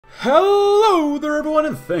Hello there everyone,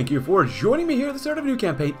 and thank you for joining me here at the start of a new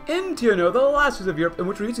campaign in TNO, the last of Europe, in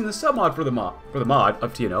which we're using the submod for the mod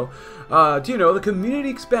of TNO. TNO, the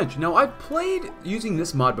community expansion. Now, I've played using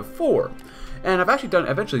this mod before, and I've actually done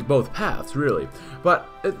eventually both paths, really. But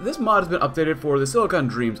this mod has been updated for the Silicon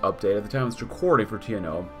Dreams update at the time of this recording for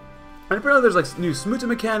TNO. And apparently there's like new smoothing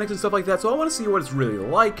mechanics and stuff like that, so I want to see what it's really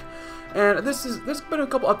like. And there's been a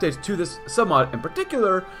couple updates to this submod in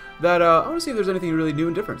particular that I want to see if there's anything really new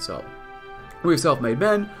and different. So we have self-made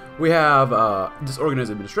men, we have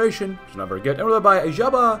disorganized administration, which is not very good, and we're led by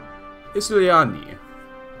Jaba Isuliani.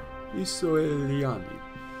 So if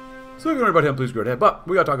you can learn about him, please go ahead. But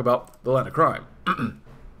we gotta talk about the land of crime.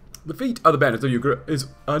 The feat of the bandits of Yugra is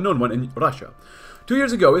a known one in Russia. 2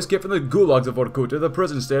 years ago, we escaped from the gulags of Vorkuta, the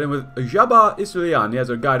prison state, and with Jaba Isuliani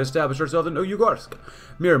as our guide, established ourselves in Yugorsk,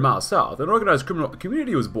 mere miles south. An organized criminal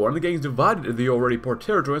community was born. The gangs divided the already poor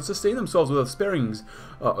territory and sustained themselves without sparing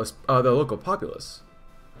the local populace.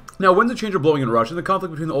 Now, winds of change are blowing in Russia, and the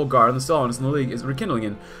conflict between the old guard and the Stalinists and the League is rekindling,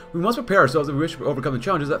 and we must prepare ourselves if we wish to overcome the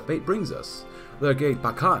challenges that fate brings us. The Great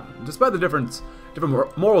Pakan. Despite the different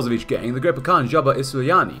morals of each gang, the Great Pakan, Jaba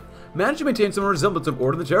Isuliani, managed to maintain some resemblance of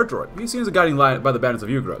order in the territory. He's seen as a guiding light by the bandits of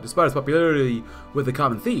Yugra. Despite his popularity with the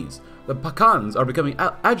common thieves, the Pakans are becoming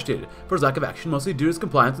agitated for his lack of action, mostly due to his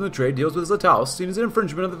compliance in the trade deals with his Lataos, seen as an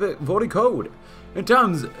infringement of the voting code. In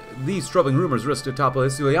times these troubling rumors risk to topple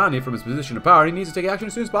Isuliani from his position of power, he needs to take action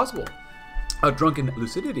as soon as possible. A drunken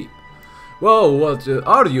lucidity. Whoa, what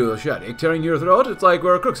are you, Shadik, tearing your throat? It's like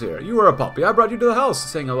we're crooks here. You were a puppy. I brought you to the house,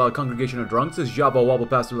 saying a loud congregation of drunks as Jabba wobbled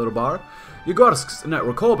past the little bar. Yugorsk's night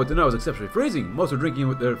were cold, but the night was exceptionally freezing. Most were drinking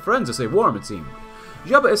with their friends to stay warm, it seemed.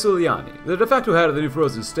 Jabba Isuliani, the de facto head of the new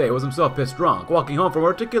frozen state, was himself pissed drunk, walking home from a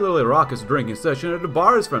particularly raucous drinking session at a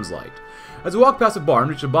bar his friends liked. As he walked past the bar and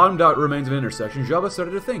reached the bottomed-out remains of an intersection, Jabba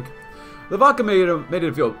started to think. The vodka made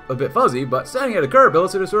it feel a bit fuzzy, but standing at a curb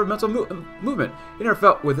elicited a sort of mental movement he never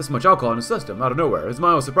felt with this much alcohol in his system, out of nowhere. His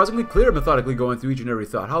mind was surprisingly clear, methodically going through each and every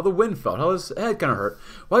thought, how the wind felt, how his head kind of hurt,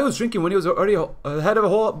 while he was drinking when he was already ahead of a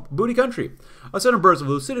whole booty country. A sudden burst of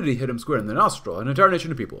lucidity hit him square in the nostril, an entire nation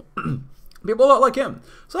of people. People a lot like him.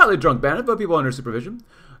 Slightly drunk bandit, but people under supervision.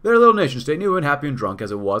 Their little nation state, new and happy and drunk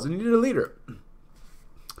as it was, and needed a leader.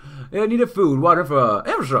 It needed food, water,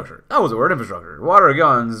 infrastructure. That was the word, infrastructure. Water,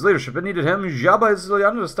 guns, leadership. It needed him, Jabba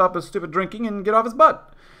Isuliani, to stop his stupid drinking and get off his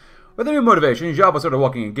butt. With a new motivation, Jabba started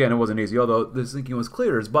walking again. It wasn't easy, although his thinking was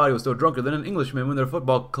clear. His body was still drunker than an Englishman when their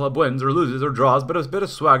football club wins or loses or draws, but a bit of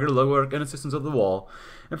swagger, low work, and assistance of the wall.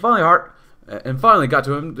 And finally got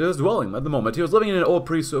to him to his dwelling. At the moment, he was living in an old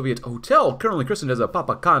pre-Soviet hotel, currently christened as a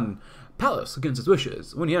Papa Khan Palace, against his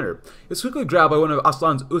wishes. When he entered, he was quickly grabbed by one of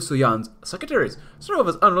Aslan Usuyan's secretaries. Several of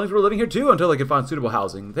his underlings were living here too until they could find suitable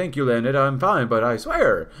housing. Thank you, landlord, I'm fine, but I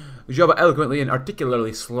swear. Jabba eloquently and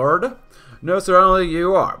articulately slurred. No, sir, only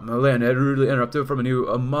you are. The landlord rudely interrupted from a new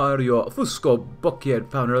Mario Fusco book he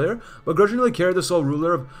had found earlier, but grudgingly carried the sole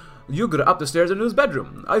ruler of Yugra up the stairs into his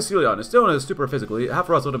bedroom. Isuliani, still in his stupor physically, half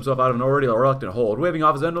rustled himself out of an already reluctant hold, waving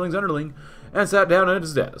off his underling, and sat down at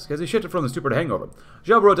his desk. As he shifted from the stupor to hangover,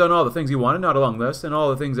 Jabba wrote down all the things he wanted, not a long list, and all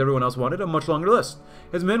the things everyone else wanted, a much longer list.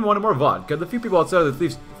 His men wanted more vodka, the few people outside of the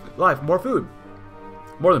thief's life, more food.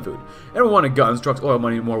 More than food. Everyone wanted guns, trucks, oil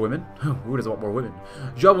money, more women. Who doesn't want more women?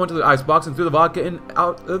 Jabba went to the icebox and threw the vodka in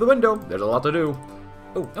out the window. There's a lot to do.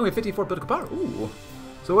 Oh, and we have 54 political power. Ooh.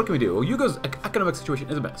 So what can we do? Well, Yugo's economic situation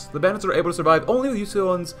is a mess. The bandits are able to survive only with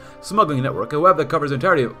Yusulan's smuggling network, a web that covers the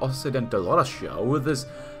entirety of Occidental Russia. With this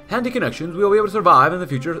handy connections, we will be able to survive in the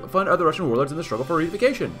future, fund other Russian warlords in the struggle for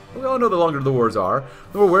reunification. We all know the longer the wars are,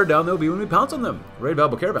 the more wear down they'll be when we pounce on them. Raid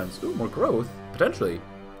valuable caravans. Ooh, more growth. Potentially.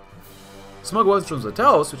 Smuggle weapons from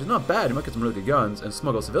Lataos, which is not bad. You might get some really good guns, and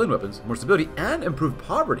smuggle civilian weapons. More stability and improved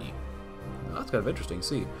poverty. Well, that's kind of interesting to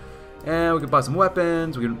see. And we can buy some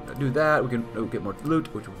weapons, we can do that, we can get more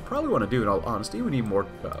loot, which we probably want to do in all honesty. We need more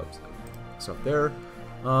stuff there.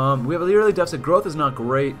 We have a yearly deficit. Growth is not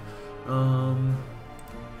great.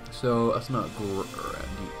 So that's not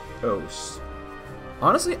grandiose.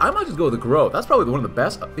 Honestly, I might just go with the growth. That's probably one of the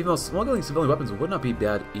best, even though smuggling civilian weapons would not be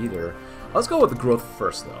bad either. Let's go with the growth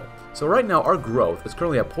first, though. So right now, our growth is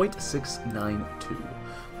currently at 0.692.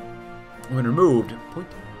 When removed,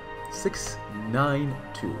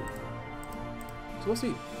 0.692. So we'll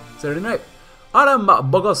see. Saturday night. Adam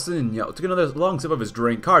Bogosinho took another long sip of his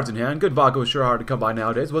drink, cards in hand. Good vodka was sure hard to come by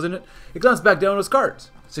nowadays, wasn't it? He glanced back down at his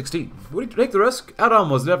cards. 16. Would he take the risk?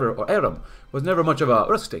 Adam was never much of a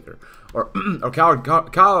risk taker, or coward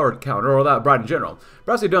counter, or that bright in general.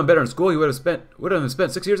 Perhaps he'd done better in school. He would have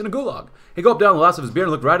spent 6 years in a gulag. He gulped down the last of his beer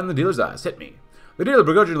and looked right in the dealer's eyes. Hit me. The dealer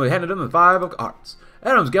begrudgingly handed him the 5 of hearts.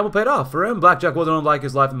 Adam's gamble paid off. For him, blackjack wasn't unlike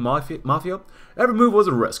his life in Mafia. Every move was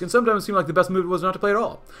a risk, and sometimes it seemed like the best move was not to play at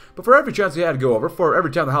all. But for every chance he had to go over, for every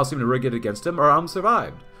time the house seemed to rig it against him, Aram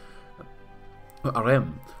survived.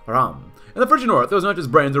 Aram. In the frigid north, it was not just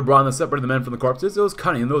brains or brawn that separated the men from the corpses, it was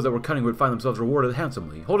cunning, and those that were cunning would find themselves rewarded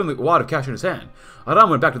handsomely. Holding the wad of cash in his hand, Aram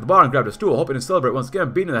went back to the bar and grabbed a stool, hoping to celebrate once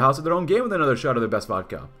again beating the house at their own game with another shot of their best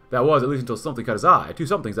vodka. That was, at least until something caught his eye. Two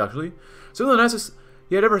somethings, actually. Some of the nicest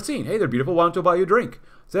he had ever seen. Hey, they're beautiful, why don't you buy you a drink?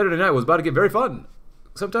 Saturday night was about to get very fun.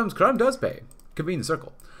 Sometimes crime does pay. Convene the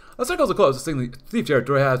circle. A circle is the closest thing the thief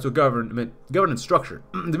territory has to a governance structure.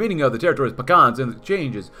 The meaning of the territory's pecans and the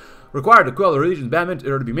changes required to quell the region's badminton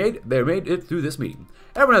are to be made. They are made it through this meeting.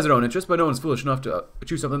 Everyone has their own interest, but no one's foolish enough to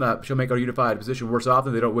choose something that shall make our unified position worse off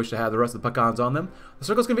than they don't wish to have the rest of the pecans on them. The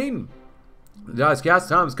circle's convened. The die is cast.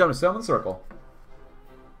 Time has come to summon the circle.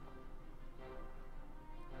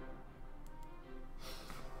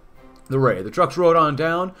 The raid. The trucks rode on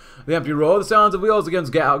down the empty road. The sounds of wheels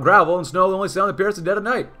against gravel and snow, the only sound that pierced the dead of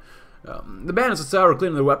night. The bandits outside were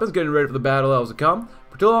cleaning their weapons, getting ready for the battle that was to come.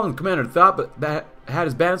 For too long, the commander thought but that had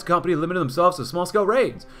his bandits company limited themselves to small-scale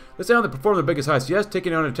raids. This time they performed their biggest heist yet,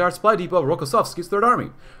 taking out an entire supply depot of Rokossovsky's Third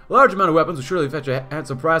Army. A large amount of weapons would surely fetch a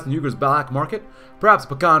handsome price in Yugra's black market. Perhaps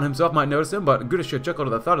Pekan himself might notice him, but Gudisha chuckled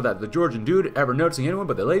at the thought of that, the Georgian dude ever noticing anyone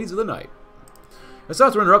but the ladies of the night. The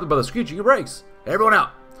shots were interrupted by the screeching of brakes. Everyone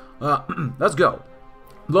out! Let's go.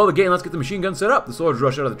 Below the gate, let's get the machine gun set up. The soldiers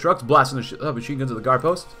rushed out of the trucks, blasting the machine guns at the guard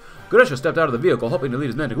posts. Gudisha stepped out of the vehicle, hoping to lead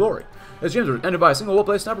his men to glory. His dreams were ended by a single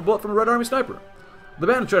well-placed sniper bullet from a Red Army sniper. The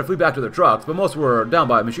bandits tried to flee back to their trucks, but most were down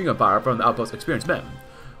by machine gun fire from the outpost's experienced men.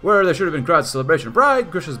 Where there should have been crowds of celebration and pride,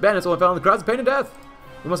 Gudisha's bandits only found the crowds of pain and death.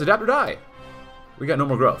 We must adapt or die. We got no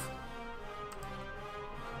more growth.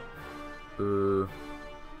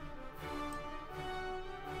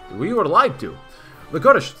 We were lied to. The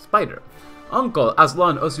Kurdish spider. Uncle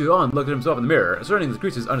Aslan Osuan looked at himself in the mirror, asserting the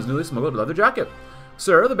creases on his newly smuggled leather jacket.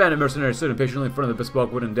 Sir, the bandit mercenary stood impatiently in front of the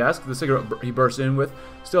bespoke wooden desk, the cigarette he burst in with,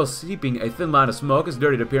 still seeping a thin line of smoke, his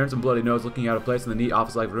dirtied appearance and bloody nose looking out of place in the neat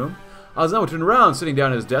office-like room. Aslan turned around, sitting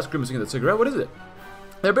down at his desk, grimacing at the cigarette. What is it?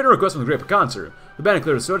 There had been a request from the Great Pecan, sir. The bandit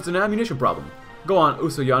cleared his sword. It's an ammunition problem. Go on,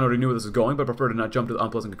 Usoyan already knew where this was going, but preferred to not jump to the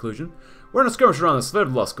unpleasant conclusion. We're in a skirmish around the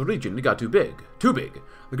Sverdlovsk region. It got too big. Too big.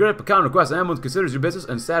 The Great Pecan requests ammo and considers your business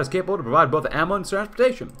and status capable to provide both the ammo and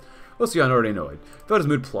transportation. Usoyan already annoyed. Felt his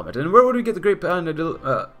mood plummet. And where would we get the Great Pecan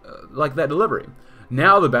like that delivery?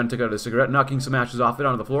 Now the bandit took out his cigarette, knocking some ashes off it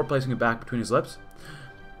onto the floor, placing it back between his lips.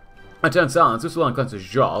 A tense silence. Usoyan clenched his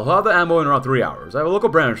jaw. I'll have the ammo in around 3 hours. I have a local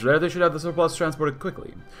branch there. They should have the surplus transported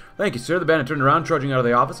quickly. Thank you, sir. The bandit turned around, trudging out of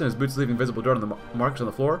the office, and his boots leaving visible dirt on the marks on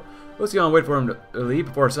the floor. Usoyan waited for him to leave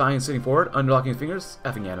before sighing and sitting forward, unlocking his fingers.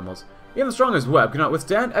 Effing animals. Even the strongest web cannot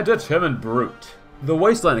withstand a determined brute. The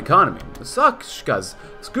wasteland economy. Sakshka's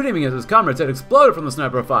screaming as his comrades had exploded from the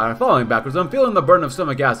sniper fire, falling backwards and feeling the burden of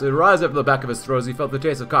stomach acid rise up the back of his throat as he felt the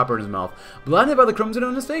taste of copper in his mouth, blinded by the crimson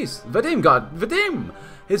on his face. Vadim, God! Vadim!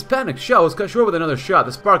 His panicked shell was cut short with another shot,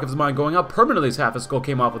 the spark of his mind going out permanently as half his skull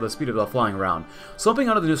came off with the speed of the flying round, slumping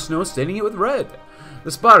out of the new snow, staining it with red.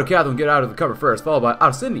 The spider Catherine get out of the cover first, followed by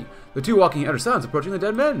Arseny, the two walking at her sides approaching the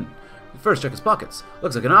dead men. First, check his pockets.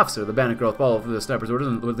 Looks like an officer. The bandit girl followed through the sniper's orders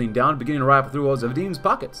and would lean down, beginning to rifle through all of Vadim's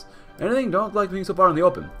pockets. Anything? Don't like being so far in the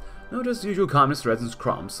open. No, just usual communist threads and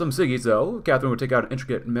crumbs. Some ciggies, though. Catherine would take out an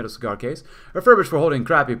intricate metal cigar case, refurbished for holding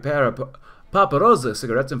crappy Paparosa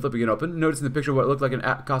cigarettes and flipping it open, noticing the picture of what looked like an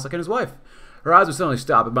Cossack and his wife. Her eyes would suddenly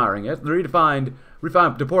stop, admiring it. The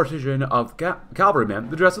refined deportation of cavalrymen,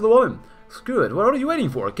 the dress of the woman. Screw it. What are you waiting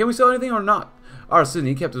for? Can we sell anything or not?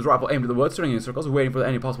 Arseny kept his rifle aimed at the woods, turning in circles, waiting for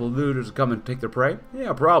any possible looters to come and take their prey.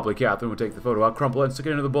 Yeah, probably. Catherine would take the photo out, crumple it, and stick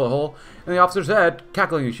it into the bullet hole in the officer's head,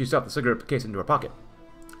 cackling as she stuffed the cigarette case into her pocket.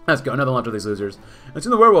 Let's go, another lunch with these losers. And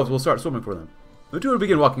soon the werewolves will start swimming for them. The two would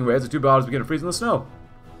begin walking away as the two bodies begin to freeze in the snow.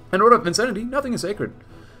 In order of insanity, nothing is sacred.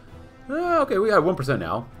 Okay, we have 1%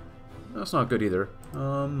 now. That's not good either.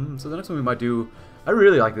 So the next one we might do... I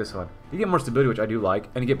really like this one. You get more stability, which I do like,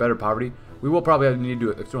 and you get better poverty. We will probably need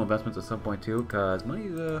to do external investments at some point too, because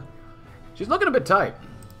money's she's looking a bit tight.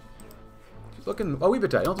 She's looking a wee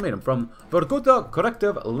bit tight. Ultimatum from Vorkuta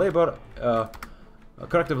Corrective Labor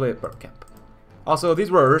Camp. Also,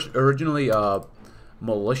 these were originally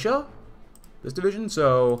militia, this division,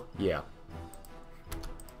 so yeah,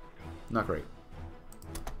 not great.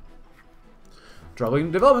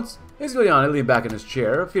 Troubling developments. Iuliana leaned back in his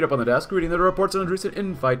chair, feet up on the desk, reading the reports on a recent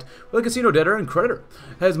infight with a casino debtor and creditor,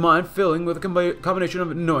 his mind filling with a combination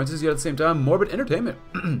of annoyances, yet at the same time morbid entertainment.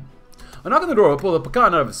 A knock on the door will pull the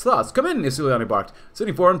pecan out of his thoughts. Come in, Iuliana barked,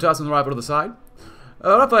 sitting for him, tossing the rifle to the side.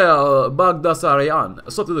 Raphael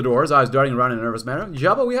Bagdasarian slipped through the door, his eyes darting around in a nervous manner.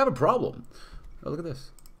 Jabba, we have a problem. Oh, look at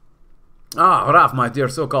this. Ah, Raph, my dear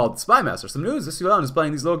so-called spy master. Some news. This Usian is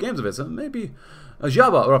playing these little games of his. Maybe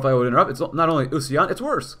Jabba, Raphael would interrupt. It's not only Usian, it's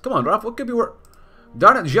worse. Come on, Raph, what could be worse?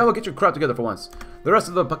 Darn it, Jabba, get your crap together for once. The rest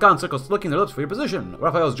of the Pakan circle's licking their lips for your position.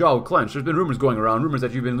 Raphael's jaw will clench. There's been rumors going around, rumors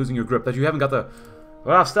that you've been losing your grip, that you haven't got the...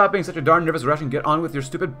 Raph, stop being such a darn nervous rush and get on with your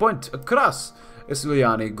stupid point. Kras!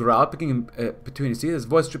 Isuliani growled, picking between his teeth, his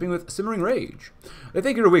voice dripping with simmering rage. They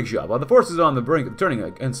think you're weak, Jabba. The force is on the brink of turning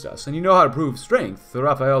against us, and you know how to prove strength.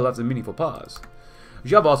 Raphael left a meaningful pause.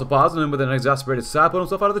 Jabba also paused, and then with an exasperated sigh, pulled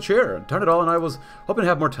himself out of the chair. Darn it all, and I was hoping to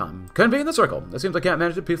have more time. Convene the circle. It seems I can't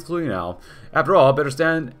manage it peacefully now. After all, better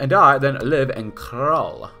stand and die than live and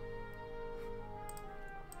crawl.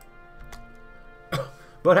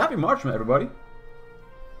 But happy Marchman, everybody.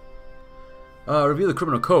 Review the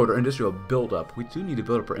criminal code or industrial build-up. We do need to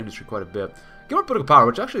build up our industry quite a bit. Get more political power,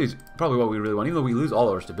 which actually is probably what we really want, even though we lose all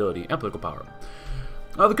our stability and political power.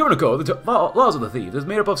 The criminal code, the laws of the Thieves, is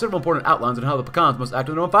made up of several important outlines on how the Pecans must act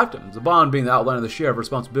in their own fiefdoms. The bond being the outline of the share of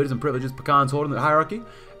responsibilities and privileges Pecans hold in the hierarchy,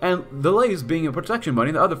 and the lays being a protection money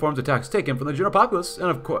and the other forms of tax taken from the general populace, and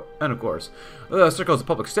of course, the circle's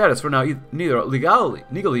public status for now neither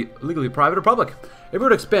legally private or public. If we were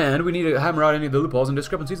to expand, we need to hammer out any of the loopholes and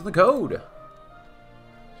discrepancies in the code.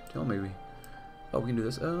 Tell me oh, we can do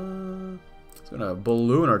this. It's gonna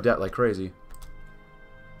balloon our debt like crazy.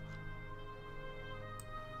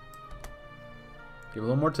 Give a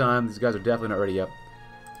little more time. These guys are definitely not ready yet.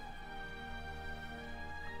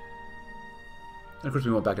 And of course,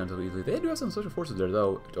 we won't back down too easily. They do have some social forces there,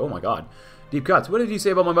 though. Oh my god. Deep cuts. What did he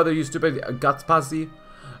say about my mother, you stupid guts posse?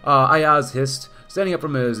 Ayaz hissed. Standing up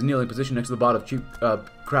from his kneeling position next to the bottle of cheap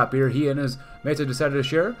crap beer he and his mates had decided to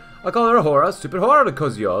share. I call her a whore, stupid whore, the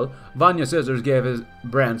Koziol. Vanya Scissors gave his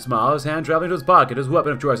brand smile, his hand traveling to his pocket, his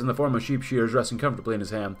weapon of choice in the form of sheep shears resting comfortably in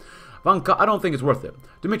his hand. Vanka, I don't think it's worth it.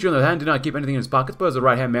 Dimitri, on the other hand, did not keep anything in his pockets, but as a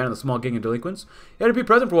right-hand man in the small gang of delinquents, he had to be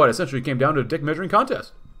present for what essentially came down to a dick-measuring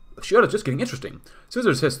contest. Shit, it's just getting interesting.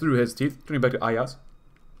 Scissors hissed through his teeth, turning back to Ayaz.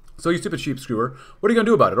 So, you stupid sheep screwer, what are you going to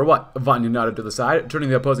do about it, or what? Vanya nodded to the side, turning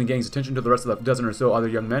the opposing gang's attention to the rest of the dozen or so other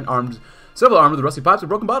young men, several armed with rusty pipes and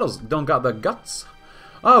broken bottles. Don't got the guts.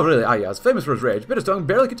 Oh, really, Ayaz, famous for his rage, bit his tongue,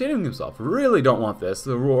 barely containing himself. Really don't want this.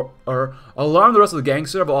 The roar alarmed the rest of the gang,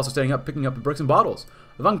 several also standing up, picking up the bricks and bottles.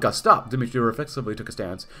 Vanka, stop! Dimitri reflexively took a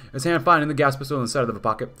stance, his hand finding the gas pistol in the side of the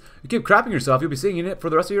pocket. You keep crapping yourself, you'll be seeing it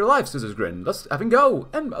for the rest of your life, Scissors grinned. Let's effing go!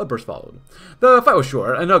 And a burst followed. The fight was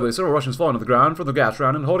short and ugly, several Russians falling to the ground from the gas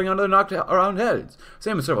round and holding onto their knocked around heads.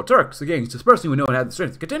 Same as several Turks, the gangs dispersing when no one had the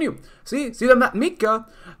strength to continue. See them, that Mika?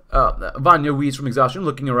 Vanya wheezed from exhaustion,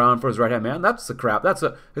 looking around for his right-hand man. That's the crap.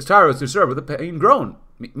 His tire was disturbed with a pain groan.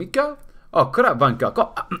 Mika? Oh, crap,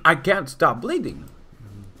 Vanka. I can't stop bleeding.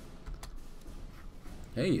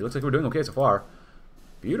 Hey, looks like we're doing okay so far.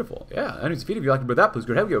 Beautiful. Yeah, enemies defeated. If you like to build that, please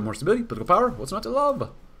go ahead. We have more stability, political power. What's not to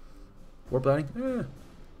love? War planning.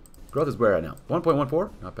 Growth is where right now? 1.14.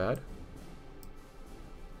 Not bad.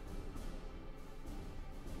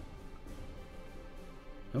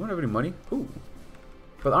 Anyone have any money? Ooh.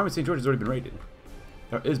 But the Army of St. George has already been raided.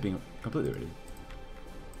 Or is being completely raided.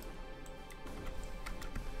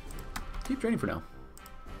 Keep training for now.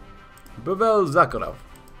 Pavel Zakharov.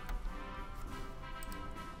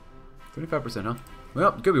 25%, huh? Well,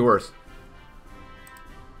 it could be worse.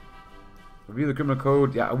 Review the criminal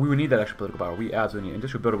code. Yeah, we would need that extra political power. We absolutely need.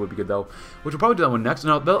 Industrial builder would be good, though. Which we'll probably do that one next.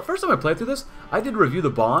 Now, the first time I played through this, I did review the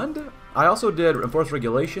bond. I also did enforce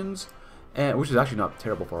regulations, which is actually not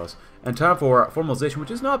terrible for us. And time for formalization,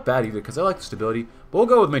 which is not bad either, because I like the stability. But we'll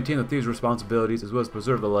go with maintain the thieves' responsibilities, as well as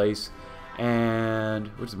preserve the lace. And,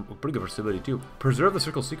 which is pretty good for stability, too. Preserve the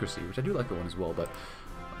circle's secrecy, which I do like the one as well, but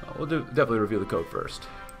we'll definitely review the code first.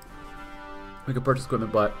 We could purchase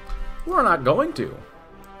equipment, but we're not going to.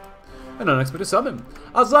 An unexpected summon.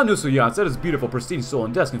 Azlan Nusuyan set his beautiful, pristine soul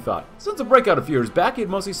in desk and thought. Since the breakout a few years back, he had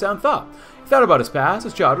mostly sound thought. He thought about his past,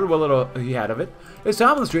 his childhood, what little he had of it, his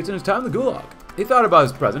time on the streets, and his time in the gulag. He thought about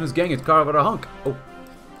his present, his gang had carved out a hunk. Oh,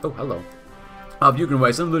 hello. Of Yugra and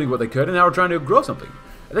Western, looting what they could, and now we're trying to grow something.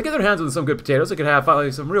 If they get their hands on some good potatoes, they could have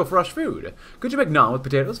finally some real fresh food. Could you make naan with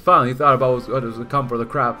potatoes? Finally, he thought about what was to come for the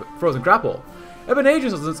frozen crap hole. It had been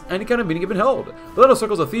ages since any kind of meeting had been held. The little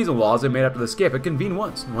circles of thieves and laws they made after the escape had convened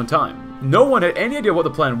one time. No one had any idea what the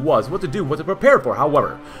plan was, what to do, what to prepare for,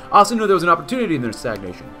 however. Austin knew there was an opportunity in their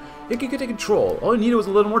stagnation. He could take control. All he needed was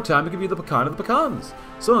a little more time to give you the pecan of the pecans.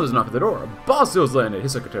 Someone was knocking at the door. Boss was laying it,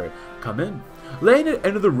 his secretary. Come in. Laying at the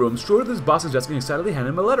end of the room, strode to his boss's desk and excitedly handed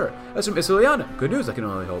him a letter. That's from Isiliana. Good news, I can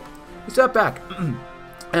only hope. He sat back.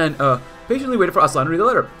 and patiently waited for Aslan to read the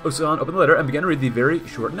letter. Aslan opened the letter and began to read the very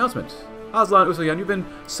short announcement. Aslan, Usayan, you've been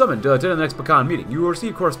summoned to attend the next Pakan meeting. You will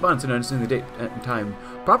receive correspondence and understand the date and time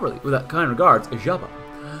properly. With that kind regards, Jabba.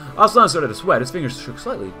 Aslan started to sweat. His fingers shook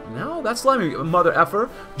slightly. Now, that slimy mother effer.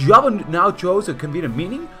 Jabba now chose to convene a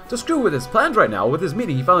meeting? To screw with his plans right now. With his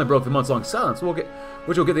meeting, he finally broke the months-long silence,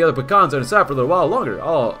 which will get the other Pakans on his side for a little while longer.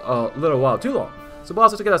 A little while too long. So,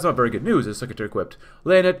 boss, I take it that's not very good news, his secretary quipped.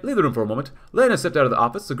 Leonid, leave the room for a moment. Leonid stepped out of the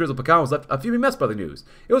office. The grizzled Pakan was left a fuming mess by the news.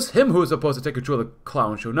 It was him who was supposed to take control of the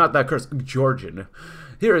clown show, not that cursed Georgian.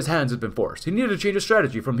 Here his hands had been forced. He needed to change his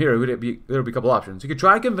strategy. From here, there would be a couple options. He could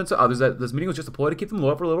try and convince the others that this meeting was just a ploy to keep them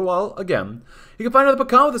loyal for a little while again. He could find another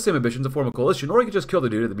Pakan with the same ambitions to form a coalition, or he could just kill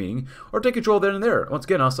the dude at the meeting, or take control then and there. Once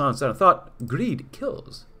again, Aslan sat and thought, greed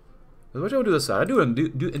kills. What I will do this side, I do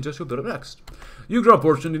industrial build-up next. Yugra,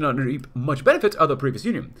 unfortunately, did not reap much benefit of the previous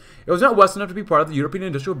union. It was not west enough to be part of the European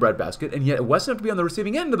industrial breadbasket, and yet west enough to be on the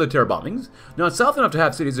receiving end of the terror bombings, not south enough to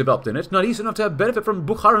have cities developed in it, not east enough to have benefit from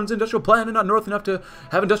Bukharan's industrial plan, and not north enough to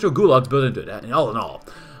have industrial gulags built into it. And all in all,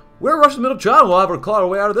 we're a Russian middle child, and we'll have to claw our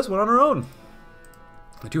way out of this one on our own.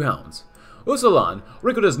 The two hounds. Usalan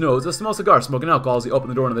wrinkled his nose, a small cigar smoking alcohol as he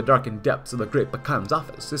opened the door into the darkened depths of the great Pakan's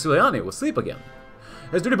office. Siciliani was asleep again.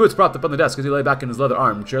 His dirty boots propped up on the desk as he lay back in his leather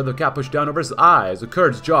armchair, the cap pushed down over his eyes. The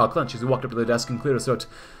Kurd's jaw clenched as he walked up to the desk and cleared his throat.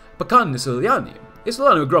 Pakan Siciliani.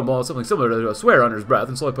 Siciliani would grumble something similar to a swear under his breath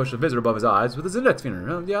and slowly pushed the visitor above his eyes with his index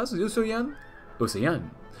finger. Yes, Usayan? Usayan.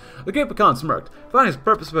 The great Pakan smirked, finding his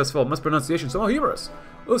purposeful mispronunciation somewhat humorous.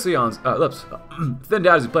 Usayan's lips thinned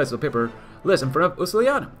out as he placed the paper list in front of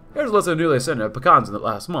Usiliana. Here's a list of newly ascended Pakans in the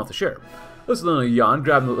last month to share. Usiliana yawned,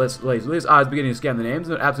 grabbing the list lazily, his eyes beginning to scan the names,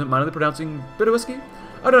 and absent-mindedly pronouncing bitter whiskey.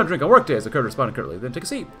 I do not drink on work days, the Kurd responded curtly. Then take a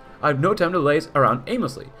seat. I have no time to laze around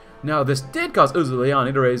aimlessly. Now, this did cause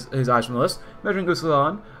Uziliani to raise his eyes from the list, measuring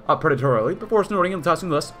Usilan up predatorily before snorting and tossing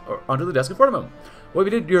the list onto the desk in front of him. Well,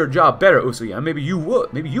 if you did your job better, Usilan, maybe you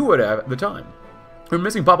would have at the time. We're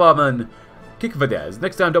missing Popov and Kikvadez.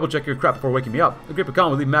 Next time, double check your crap before waking me up. The great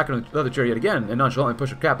Pakan would leave Mac in the leather chair yet again, and nonchalantly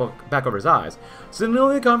push her cap back over his eyes.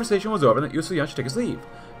 Suddenly, the conversation was over, and that Usilan should take his leave.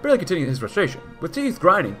 Barely continuing his frustration. With teeth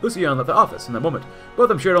grinding, Usiyan left the office in that moment. Both of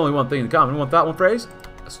them shared only one thing in common. One thought, one phrase.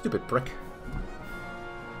 A stupid prick.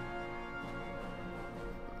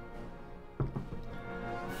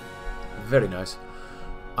 Very nice.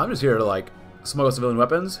 I'm just here to, like, smuggle civilian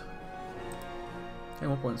weapons. Okay,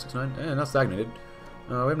 1.69. And not stagnated.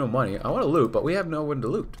 We have no money. I want to loot, but we have no one to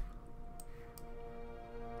loot.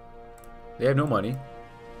 They have no money.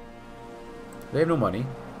 They have no money.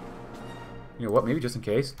 You know what, maybe just in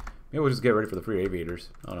case. Maybe we'll just get ready for the free aviators.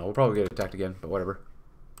 I don't know, we'll probably get attacked again, but whatever.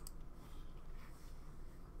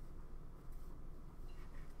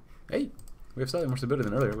 Hey, we have slightly more stability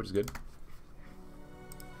than earlier, which is good.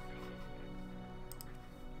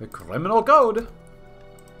 The criminal code!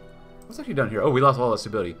 What's actually done here? Oh, we lost all that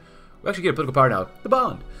stability. We actually get political power now. The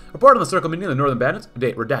bond. Report on the circle meeting of the Northern Bandits.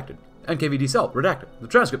 Date redacted. NKVD self redacted. The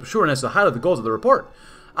transcript sure enough to highlight the goals of the report.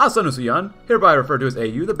 Asan Usuyan, hereby referred to as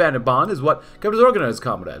AU, the bandit bond is what kept us organized,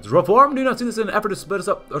 comrades. Reform? Do you not see this in an effort to split us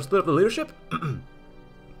up or split up the leadership?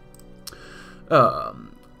 Jabba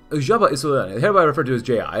Isulan, hereby referred to as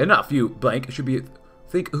JI. Enough, you blank should be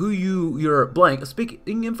think who you're blank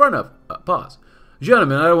speaking in front of. Pause.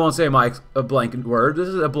 Gentlemen, I don't want to say my blank word. This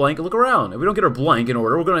is a blank look around. If we don't get our blank in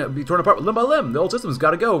order, we're going to be torn apart limb by limb. The old system's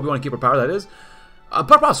got to go if we want to keep our power, that is.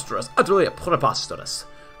 Preposterous. Utterly preposterous.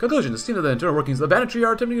 Conclusion. The scene of the internal workings of the banditry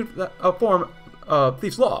are attempting to form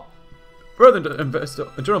Thieves' Law. Further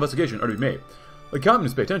internal investigation are to be made. The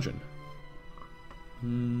communists pay attention.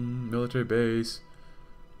 Military base.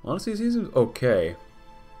 Honestly, it seems okay.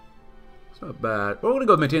 It's not bad. But we're going to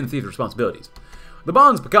go maintain the thieves' responsibilities. The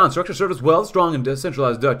bond's pecan structure served us well, strong and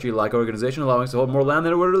decentralized duchy-like organization, allowing us to hold more land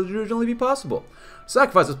than it would originally be possible.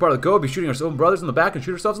 Sacrifice as part of the code, be shooting our own brothers in the back and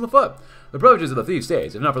shoot ourselves in the foot. The privileges of the thief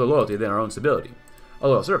stays, if not for the loyalty, then our own stability. A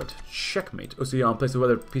loyal servant. Checkmate. Osiyan placed the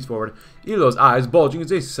weather piece forward, Elo's eyes bulging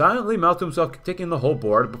as he silently mouthed to himself, taking the whole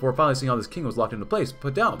board, before finally seeing how this king was locked into place,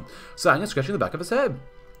 put down, sighing and scratching the back of his head.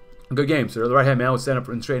 Good game, sir. The right-hand man would stand up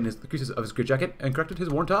and straighten the creases of his great jacket and corrected his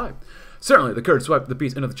worn tie. Certainly, the Kurd swiped the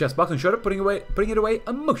piece into the chest box and showed it, putting it away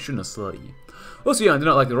emotionlessly. Osiyan did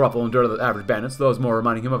not like the ruffle and dirt of the average bandits, those more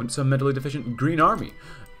reminding him of some mentally deficient green army.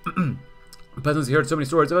 Peasants he heard so many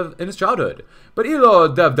stories of in his childhood. But Elo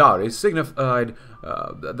Devdari signified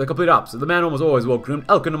the complete opposite. The man was always well-groomed,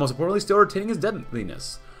 eloquent, and most importantly, still retaining his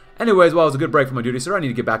deadliness. Anyways, while it was a good break from my duty, sir, I need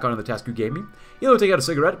to get back on the task you gave me. Elo would take out a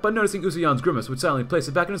cigarette, but noticing Usuyan's grimace, would silently place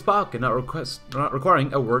it back in his pocket, not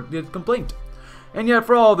requiring a worded complaint. And yet,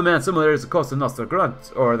 for all the man's similarities to Costa Nostra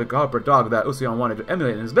Grunt, or the corporate dog that Usion wanted to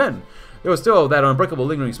emulate in his den, there was still that unbreakable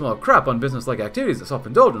lingering smell of crap on business-like activities and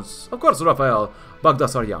self-indulgence. Of course, Raphael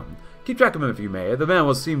Bagdasaryan. Keep track of him if you may. The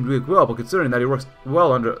man seemed to do well, but considering that he works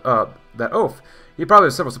well under that oath, he probably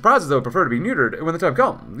has several surprises that would prefer to be neutered when the time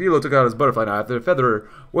comes. Vilo took out his butterfly knife, the feather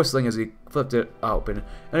whistling as he flipped it open.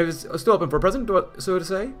 And if it's still open for a present, so to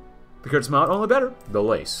say? The Kurt smiled, only better. The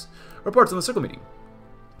lace. Reports on the circle meeting.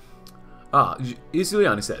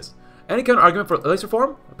 Isiliani says, any kind of argument for lace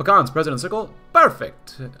reform? Pecan's president of the circle?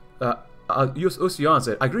 Perfect. Usion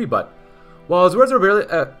said, I agree, but... While his words were barely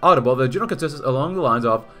audible, the general consensus along the lines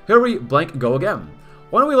of, here we blank go again.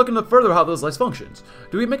 Why don't we look into further how this lace functions?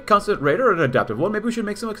 Do we make a constant rate or an adaptive one? Maybe we should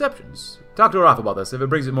make some exceptions. Talk to Raf about this. If it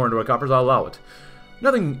brings it more into our coppers, I'll allow it.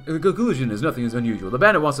 The conclusion is nothing is unusual. The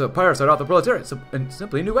bandit wants to parasite off the proletariat in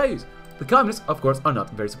simply new ways. The communists, of course, are not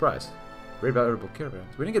very surprised. Very valuable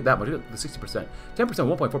caravans. We didn't get that much. We got the 60%. 10%,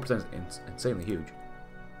 1.4% is insanely huge.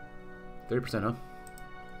 30%, huh?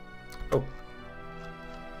 Oh.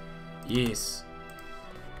 Yes.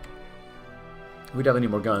 We definitely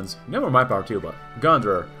need more guns. Never my power too, but guns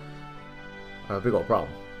are a big old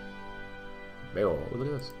problem. Big old, look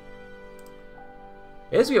at this.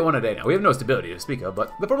 Yes, we get one a day now. We have no stability to speak of,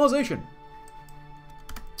 but the formalization.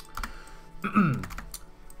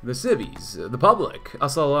 The civvies, the public,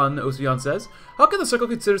 Asalan Osian says. How can the circle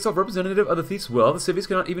consider itself representative of the Thieves' will? The civvies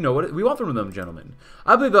cannot even know what we want from them, gentlemen.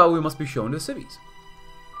 I believe that we must be shown to the civvies.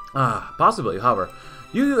 Possibly, however.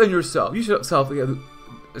 You and yourself,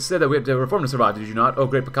 said that we had to reform to survive, did you not? Oh,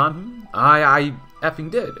 great pecan? I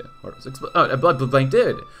effing did. Or, blood blank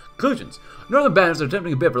did. Conclusions. Northern bandits are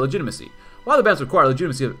attempting a bid for legitimacy. While the bandits require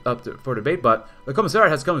legitimacy for debate, but the commissariat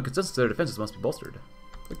has come to consensus that their defenses must be bolstered.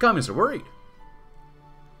 The communists are worried.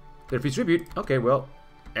 They refuse tribute. Okay, well,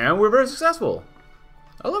 and we're very successful.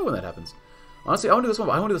 I love it when that happens. Honestly, I want to do this one.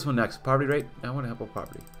 I want to do this one next. Poverty rate. I want to help with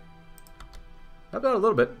poverty. Help out a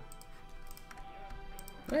little bit.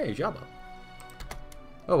 Hey, Jabba.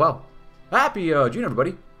 Oh, wow. Happy June,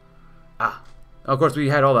 everybody. Of course, we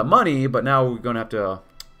had all that money, but now we're going to have to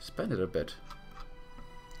spend it a bit.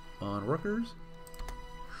 On workers?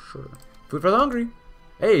 Sure. Food for the hungry.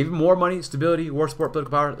 Hey, even more money, stability, war support,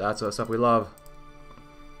 political power. That's stuff we love.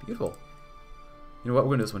 Beautiful. You know what?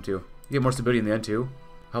 We're going to do this one, too. You get more stability in the end, too.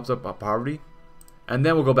 Helps up poverty. And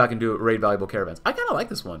then we'll go back and do raid valuable caravans. I kind of like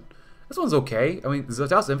this one. This one's okay. I mean, the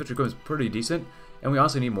Zatalis infantry equipment is pretty decent. And we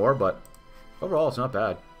honestly need more, but overall, it's not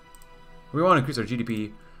bad. We want to increase our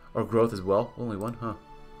GDP or growth as well. Only one, huh?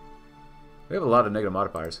 We have a lot of negative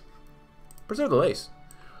modifiers. Preserve the lace.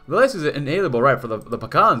 The lace is an inalienable right for the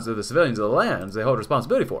Pecans of the civilians of the lands they hold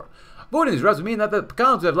responsibility for. Voting these rights would mean that the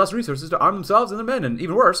Pecans would have less resources to arm themselves and their men, and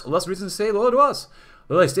even worse, less reason to stay loyal to us.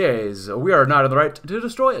 The lace stays. We are not in the right to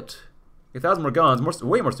destroy it. 1,000 more guns,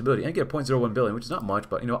 way more stability, and get 0.01 billion, which is not much,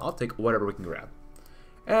 but you know, I'll take whatever we can grab.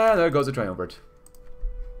 And there goes the triumvirate.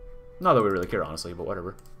 Not that we really care, honestly, but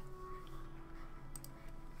whatever.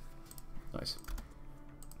 Nice.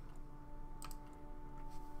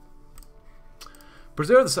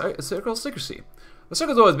 Preserve the circle's secrecy. The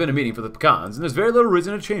circle's always been a meeting for the Pecans, and there's very little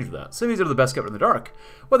reason to change that. Civvies are the best kept in the dark.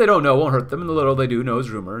 What they don't know won't hurt them, and the little they do know is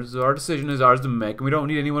rumors. Our decision is ours to make, and we don't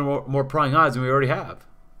need anyone more prying eyes than we already have.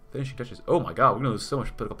 Finishing touches. Oh my god, we're going to lose so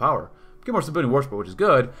much political power. Get more stability in war support, which is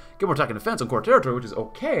good. Get more attack and defense on core territory, which is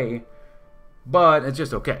okay. But it's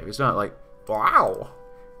just okay. It's not like, wow.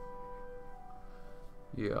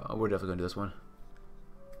 Yeah, we're definitely going to do this one.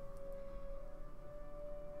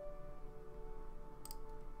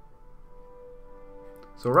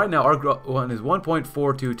 So right now our one is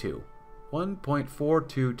 1.422.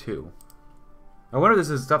 1.422. I wonder if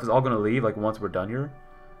this stuff is all going to leave like once we're done here.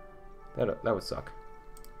 That would suck.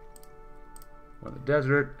 We're in the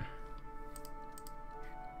desert.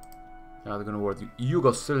 Now they're going to war with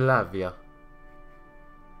Yugoslavia.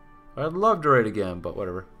 I'd love to raid again, but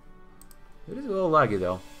whatever. It is a little laggy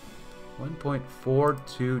though.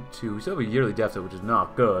 1.422. We still have a yearly deficit, which is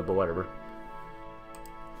not good, but whatever.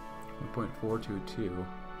 1.422.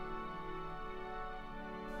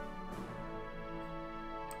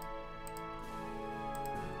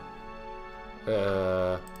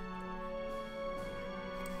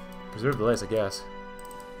 Preserve the lace, I guess.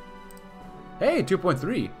 Hey,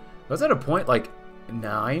 2.3. Was that a point like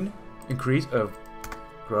 9 increase of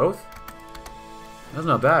growth? That's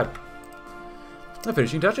not bad. The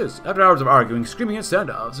finishing touches. After hours of arguing, screaming, and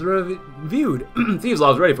standoffs, reviewed. Thieves'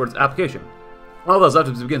 Law is ready for its application. All those left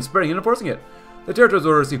is to begin spreading and enforcing it. The territories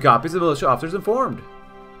will receive copies of the militia officers informed.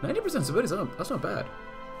 90% civilians, that's not bad.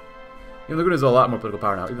 Even though there's a lot more political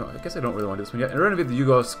power now. Even though I guess I don't really want to do this one yet. And renovate the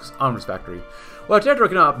Yugra's arms factory. While our territory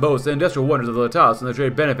cannot boast the industrial wonders of the Zataus and the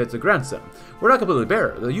trade benefits it grants them, we're not completely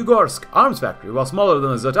bare. The Yugarsk arms factory, while smaller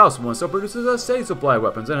than the Zataus one, still produces a steady supply of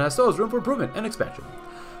weapons and has still room for improvement and expansion.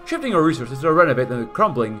 Shifting our resources to renovate the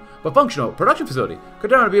crumbling but functional production facility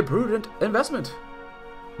could now be a prudent investment.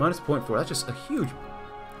 Minus 0.4. That's just a huge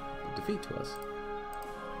defeat to us.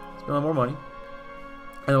 Spend a lot more money,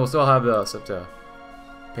 and we'll still have stuff to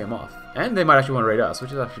pay them off. And they might actually want to raid us,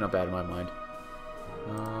 which is actually not bad in my mind.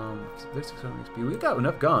 There's 600 XP. We've got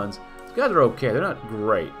enough guns. These guys are okay. They're not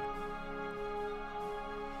great.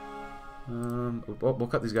 We'll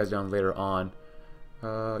cut these guys down later on. You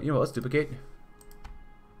know what? Let's duplicate.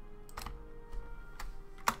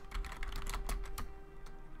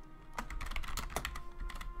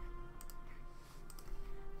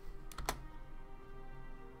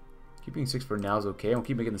 Keeping 6 for now is okay. We'll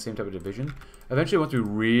keep making the same type of division. Eventually, once we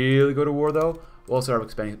really go to war, though, we'll start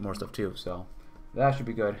expanding more stuff too. So that should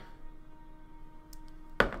be good.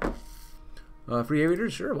 Free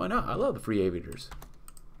aviators? Sure, why not? I love the free aviators.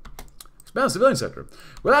 Expand the civilian sector.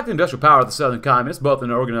 Without the industrial power of the southern communists, both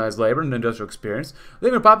in organized labor and industrial experience,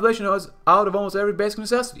 leaving a population that was out of almost every basic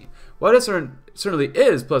necessity. While it certainly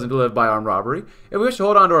is pleasant to live by armed robbery, if we wish to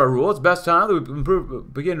hold on to our rule, it's best time that we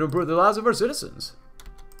begin to improve the lives of our citizens.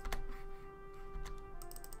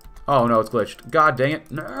 Oh no, it's glitched. God dang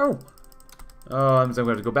it. No! I'm going to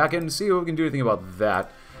have to go back in and see if we can do anything about that.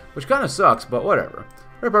 Which kind of sucks, but whatever.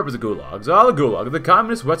 For the purpose of gulags. The gulag, the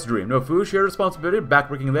communist wet's dream. No food, shared responsibility,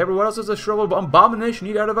 backbreaking labor. What else is a shriveled abomination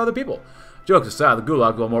eat out of other people? Jokes aside, the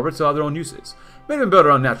gulag, while morbid, still have their own uses. Many of them built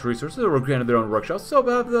around natural resources or were granted their own workshops, so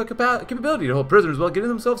have the capability to hold prisoners while getting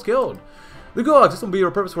themselves killed. The gulag system will be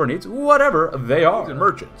your purpose for needs, whatever they are. And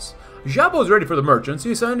merchants. Jabo was ready for the merchants.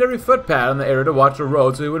 He assigned every footpad in the area to watch the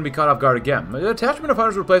road so he wouldn't be caught off guard again. A detachment of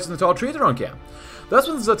hunters were placed in the tall trees around camp. Thus,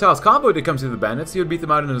 when the Zataus convoy did come to the bandits, he would beat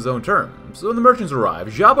them out in his own terms. So when the merchants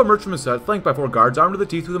arrived, Jabo emerged from his hut, flanked by 4 guards, armed to the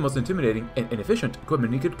teeth with the most intimidating and inefficient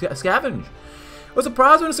equipment he could scavenge. I was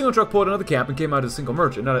surprised when a single truck pulled into the camp and came out as a single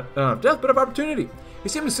merchant, not of death, but of opportunity. He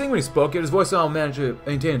seemed to sing when he spoke, yet his voice somehow managed to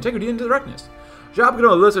maintain integrity and directness. Jabo could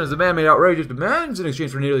only listen as the man made outrageous demands in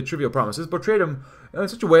exchange for nearly trivial promises, portrayed him in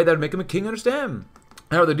such a way that would make him a king understand.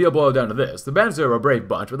 However, the deal boiled down to this. The bandits were a brave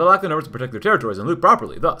bunch, but they lacked the numbers to protect their territories and loot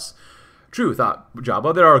properly. Thus, true, thought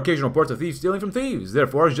Jabo, there are occasional reports of thieves stealing from thieves.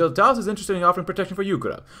 Therefore, Zataus is interested in offering protection for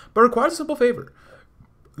Yugra, but requires a simple favor.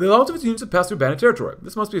 The allowance of its units to pass through bandit territory.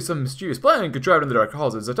 This must be some mischievous plan contrived in the dark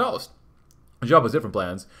halls of Zataus. Jabo's different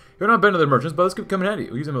plans. He would not bend to the merchants, but this could come in handy.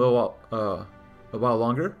 We'll use them a while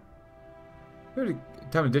longer. Maybe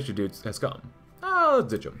time to ditch the dudes has come. Let's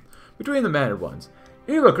ditch them. Between the mannered ones.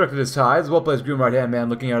 Yugra corrected his ties, a well-placed groom right-hand man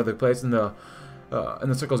looking out of the place in the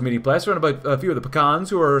circle's meeting place, surrounded by a few of the pecans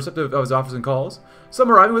who are receptive of his offers and calls. Some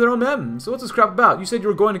arriving with their own men. So what's this crap about? You said you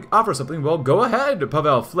were going to offer something. Well, go ahead.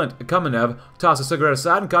 Pavel Flint Kamenev tossed a cigarette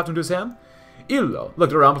aside and cocked him to his hand. Ilo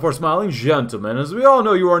looked around before smiling. Gentlemen, as we all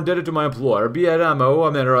know, you are indebted to my employer, be it ammo,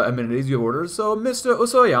 amenities, your orders. So Mr.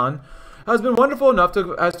 Osoyan has been wonderful enough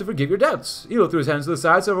as to forgive your debts. Elo threw his hands to the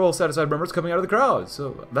side, several satisfied murmurs coming out of the crowd.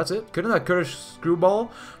 So that's it. Couldn't that Kurdish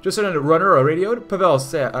screwball just send a runner or radioed? Pavel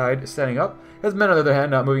sighed, standing up. His men, on the other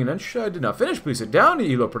hand, not moving an inch. I did not finish. Please sit down,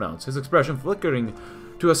 Elo pronounced, his expression flickering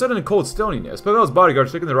to a sudden cold stoniness. Pavel's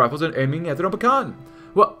bodyguards taking their rifles and aiming at their own pecan.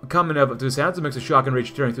 Well, coming up to his hands, a mix of shock and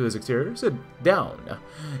rage tearing through his exterior. Sit down.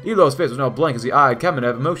 Elo's face was now blank as he eyed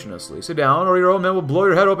Kamenev emotionlessly. Sit down, or your old men will blow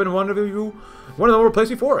your head open and one of them will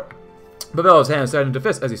replace you for it. Pavel's hands tightened into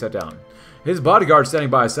fists as he sat down. His bodyguard standing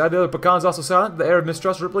by his side, the other pecans also silent, the air of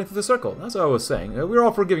mistrust rippling through the circle. That's what I was saying. We're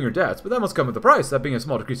all forgiving your debts, but that must come with a price, that being a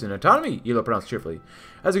small decrease in autonomy, Elo pronounced cheerfully.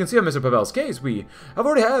 As you can see on Mr. Pavel's case, we have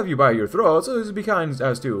already have you by your throat, so be kind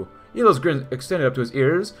as to. Elo's grin extended up to his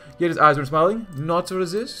ears, yet his eyes were smiling. Not to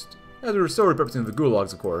resist? As we were still repurposing the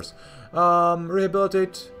gulags, of course.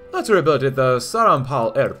 Let's rehabilitate the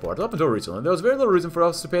Sarampal airport. Up until recently, there was very little reason for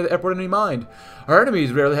us to pay the airport any mind. Our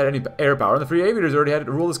enemies rarely had any air power, and the free aviators already had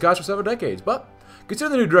to rule the skies for several decades. But,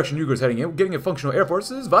 considering the new direction Yugra is heading in, getting a functional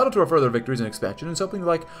airport is vital to our further victories and expansion, and something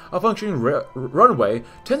like a functioning runway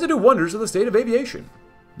tends to do wonders to the state of aviation.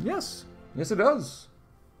 Yes. Yes, it does.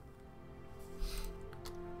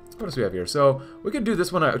 What else do we have here? So, we could do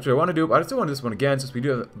this one, which I want to do, but I still want to do this one again, since we do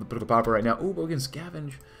have the political popper right now. Ooh, but we can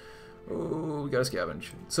scavenge. Oh, we gotta scavenge.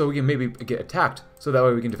 So we can maybe get attacked, so that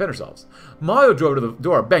way we can defend ourselves. Mario drove to the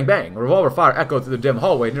door, bang bang. A revolver fire echoed through the dim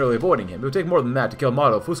hallway, nearly avoiding him. It would take more than that to kill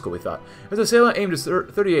Mario Fusco, we thought. As the assailant aimed his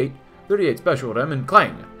 38 special at him, and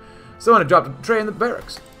clang. Someone had dropped a tray in the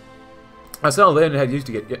barracks. A sound Lenin had used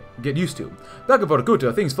to get used to. Back in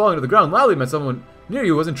Vorkuta, things falling to the ground loudly meant someone near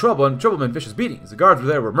you was in trouble, and trouble meant vicious beatings. The guards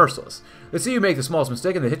were merciless. They see you make the smallest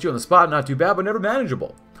mistake, and they hit you on the spot, not too bad, but never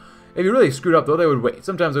manageable. If you really screwed up, though, they would wait.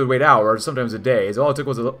 Sometimes they would wait hours, sometimes days. All it took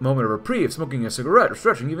was a moment of reprieve, smoking a cigarette, or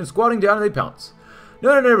stretching, even squatting down, and they'd pounce. No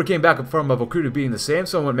one ever came back from Vorkuta being the same.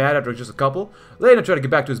 Someone went mad after just a couple. Lenin tried to get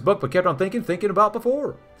back to his book, but kept on thinking about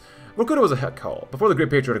before. Vorkuta was a heckhole. Before the Great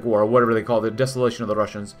Patriotic War, or whatever they called it, the desolation of the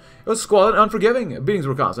Russians, it was squalid and unforgiving. Beatings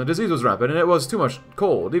were constant, disease was rampant, and it was too much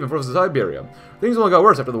cold, even for Siberia. Things only got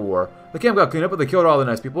worse after the war. The camp got cleaned up, but they killed all the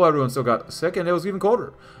nice people. Everyone still got sick, and it was even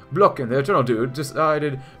colder. Blokhin, the eternal dude,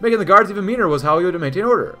 decided making the guards even meaner was how he would maintain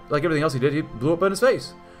order. Like everything else he did, he blew up in his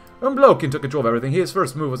face. When Blokhin took control of everything, his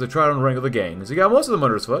first move was to try to wrangle the gangs. He got most of them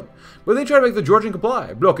under his foot, but then he tried to make the Georgian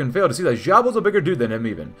comply. Blokhin failed to see that Zhab was a bigger dude than him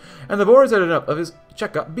even, and the boys had enough of his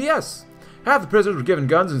check-up BS. Half the prisoners were given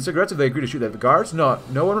guns and cigarettes if they agreed to shoot at the guards. No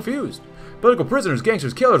one refused. Political prisoners,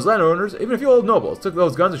 gangsters, killers, landowners, even a few old nobles took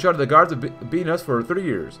those guns and shot at the guards that had beaten us for 30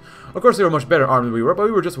 years. Of course, they were much better armed than we were, but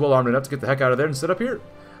we were just well armed enough to get the heck out of there and sit up here.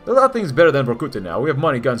 There are a lot of things better than Vorkuta now. We have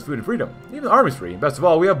money, guns, food, and freedom. Even the army's free. Best of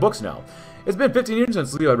all, we have books now. It's been 15 years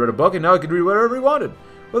since Leo had read a book, and now he could read whatever he wanted.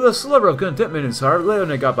 With a sliver of contentment in his heart,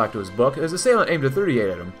 Leonid got back to his book as the assailant aimed a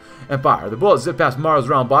 .38 at him and fired. The bullet zipped past Maro's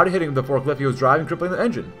round body, hitting the forklift he was driving, crippling the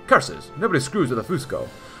engine. Curses! Nobody screws with a Fusco.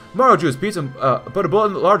 Maro drew his piece and put a bullet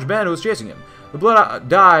in the large man who was chasing him. The blood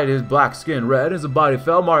dyed his black skin red. As the body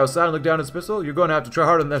fell, Mario sighed and looked down at his pistol. You're going to have to try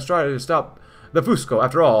harder than that try to stop the Fusco.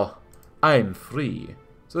 After all, I'm free.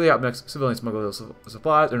 So yeah, up next, civilian smuggle those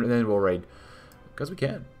supplies, and then we'll raid. Because we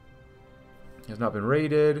can. It has not been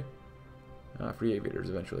raided. Free aviators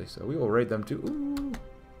eventually, so we will raid them too. Ooh.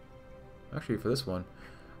 Actually, for this one,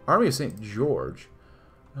 Army of St. George.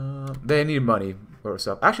 They need money for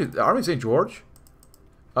stuff. Actually, the Army of St. George.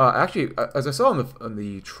 Actually, as I saw on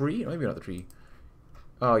the tree, maybe not the tree.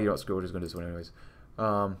 Oh, you know what? Screw it. We're just going to do this one anyways.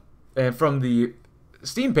 And from the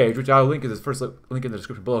Steam page, which I'll link as the first link in the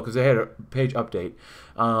description below, because they had a page update.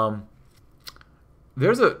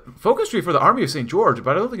 There's a focus tree for the Army of St. George,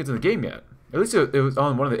 but I don't think it's in the game yet. At least it was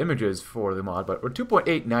on one of the images for the mod, but we're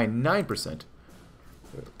 2.899%.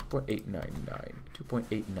 2.899.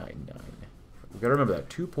 2.899. We gotta remember that.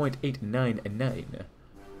 2.899.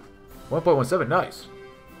 1.17, nice.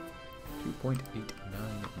 2.899.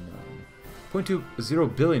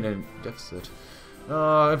 0.20 billion in deficit.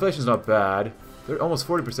 Inflation's not bad. They're almost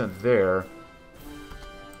 40% there.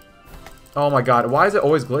 Oh my god, why is it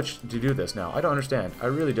always glitched to do this now? I don't understand. I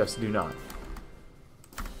really just do not.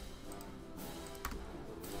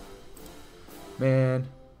 Man,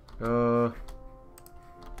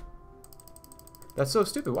 that's so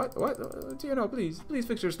stupid. What? TNO, please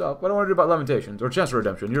fix your stuff. What do I want to do about Lamentations or Chance of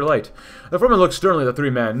Redemption? You're late. The foreman looked sternly at the three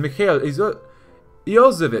men: Mikhail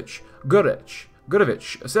Iosevich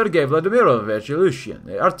Gurevich, Sergei Vladimirovich Ilyushin,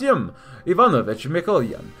 Artyom Ivanovich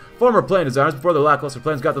Mikhailyan. Former plane designers before the lackluster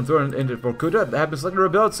planes got them thrown into Vorkuta had been selected to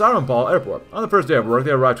rebuild Sarampol Airport. On the first day of work,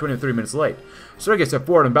 they arrived 23 minutes late. Sergei stepped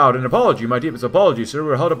forward and bowed. An apology, my deepest apology, sir. We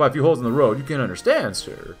were held up by a few holes in the road. You can't understand,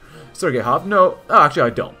 sir. Sergei hopped. No, actually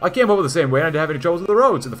I don't. I came over the same way and I didn't have any troubles with the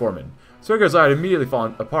road, said the foreman. Sergei's eye had immediately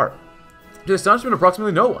fallen apart. To the astonishment of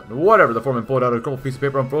approximately no one. Whatever, the foreman pulled out a crumpled piece of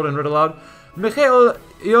paper, unfolded and read aloud. Mikhail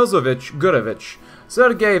Iosevich Gurevich,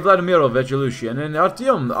 Sergei Vladimirovich Ilyushin, and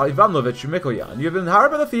Artyom Ivanovich Mikhailyan. You have been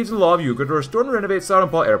hired by the Thieves in Law of Yugra to restore and renovate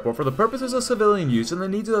Sarampol Airport for the purposes of civilian use and the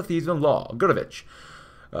needs of the Thieves in Law. Gurevich.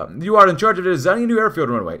 You are in charge of designing a new airfield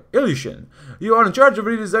runway. Ilyushin. You are in charge of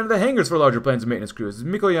redesigning the hangars for larger planes and maintenance crews.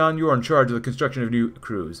 Mikhailyan, you are in charge of the construction of new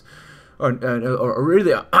crews. Or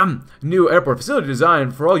really, new airport facility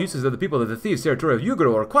design for all uses of the people that the Thieves' territory of Yugra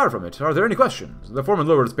will require from it. Are there any questions? The foreman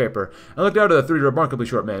lowered his paper and looked out at the three remarkably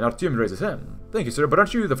short men. Artyom raised his hand. Thank you, sir, but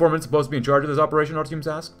aren't you the foreman supposed to be in charge of this operation? Artyom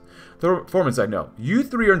asked. The foreman said no. You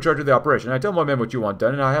three are in charge of the operation. I tell my men what you want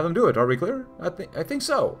done, and I have them do it. Are we clear? I think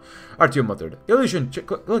so. Artyom muttered.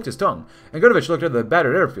 Ilyushin licked his tongue, and Gurevich looked at the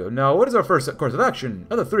battered airfield. Now, what is our first course of action?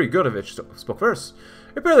 Of the three, Gurevich spoke first.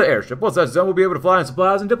 Repair the airship. Once that's done, we'll be able to fly in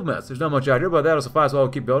supplies and diplomats. There's not much out here, but that'll suffice while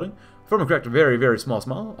we'll keep building. Foreman cracked a very, very small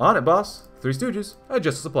smile. On it, boss. Three Stooges.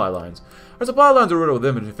 Adjust the supply lines. Our supply lines are riddled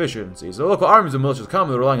with inefficiencies. The local armies and militias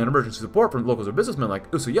commonly relying on emergency support from locals or businessmen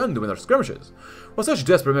like Usuyan doing their skirmishes. While such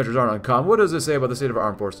desperate measures aren't uncommon, what does this say about the state of our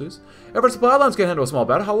armed forces? If our supply lines can't handle a small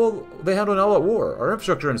battle, how will they handle an all-out war? Our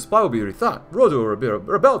infrastructure and supply will be rethought. Roads will be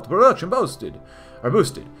rebuilt, production boosted.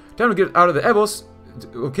 Time to get out of the Evos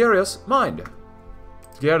will carry us mind.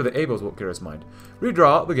 Get out of the Avos will carry us mind.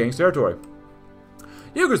 Redraw the gang's territory.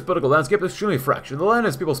 Yugra's political landscape is extremely fractured. The land and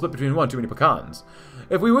its people split between one too many pecans.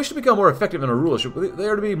 If we wish to become more effective in our rulership, they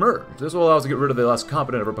are to be merged. This will allow us to get rid of the less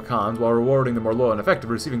competent of our pecans while rewarding the more loyal and effective,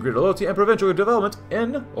 receiving greater loyalty and provincial development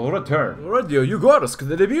in return. Radio Yugra,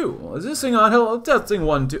 the debut. Is this thing on? Hello, testing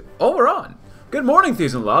 1, 2. Oh, we're on. Good morning,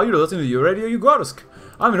 Thieves and Law. You're listening to Radio Yugra.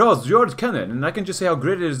 I'm your host, George Kennan, and I can just say how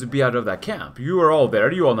great it is to be out of that camp. You were all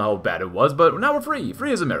there, you all know how bad it was, but now we're free.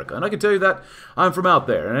 Free as America, and I can tell you that I'm from out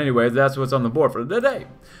there. And anyway, that's what's on the board for today.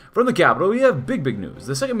 From the capital, we have big news.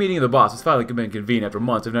 The second meeting of the boss has finally been convened after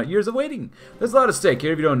months, if not years of waiting. There's a lot at stake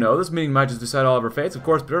here if you don't know. This meeting might just decide all of our fates. Of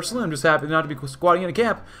course, personally, I'm just happy not to be squatting in a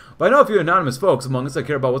camp, but I know a few anonymous folks among us that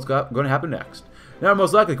care about what's going to happen next. Now, our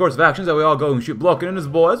most likely course of action is that we all go and shoot Bloken and his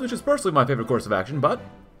boys, which is personally my favorite course of action, but,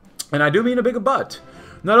 and I do mean a big but,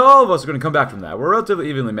 not all of us are going to come back from that. We're relatively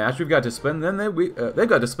evenly matched. We've got discipline, then they've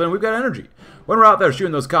got discipline, we've got energy. When we're out there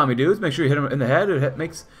shooting those commie dudes, make sure you hit them in the head.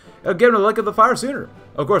 It'll get them to lick of the fire sooner.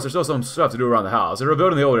 Of course, there's still some stuff to do around the house. They're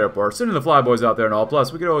rebuilding the old airport, sending the flyboys out there and all.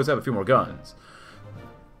 Plus, we could always have a few more guns.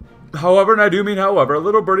 However, and I do mean however, a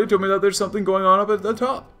little birdie told me that there's something going on up at the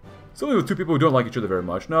top. Something with two people who don't like each other very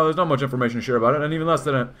much. No, there's not much information to share about it, and even less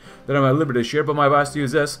than I'm at liberty to share, but my advice to you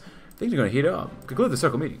is this. Things are going to heat up. Conclude the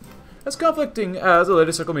circle meeting. As conflicting as the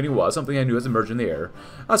latest circle meeting was, something I knew has emerged in the air.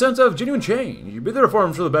 A sense of genuine change. Be the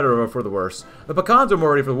reforms for the better or for the worse. The pecans are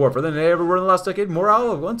more ready for the warfare than they ever were in the last decade.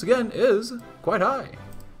 Morale, once again, is quite high.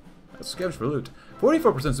 That's scavenge for loot.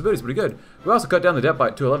 44% stability is pretty good. We also cut down the debt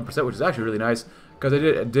to 11%, which is actually really nice, because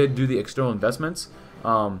I did do the external investments.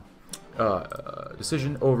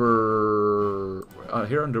 Decision over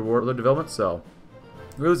here under warlord development, so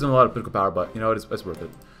we're losing a lot of political power, but you know it's worth it.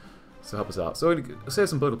 So help us out. So we save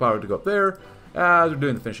some political power to go up there as we're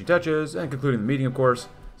doing the finishing touches and concluding the meeting, of course.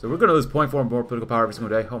 So we're going to lose 0.4 more political power every single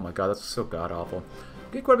day. Oh my god, that's so god awful.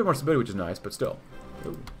 Get quite a bit more stability, which is nice, but still.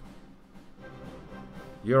 Ooh.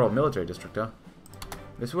 You're all military district, huh?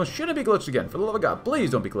 This one shouldn't be glitched again. For the love of God, please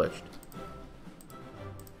don't be glitched.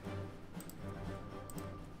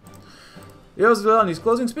 Here's his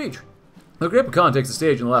closing speech. The great pecan takes the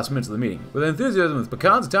stage in the last minutes of the meeting. With enthusiasm with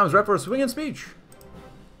pecans, the time is right for a swinging speech.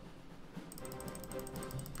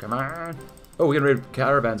 Come on. Oh, we can raid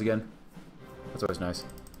caravans again. That's always nice.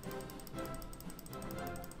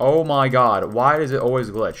 Oh my god, why is it always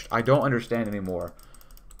glitched? I don't understand anymore.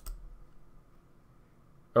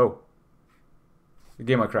 Oh. The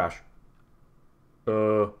game might crash.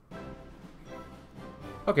 Okay.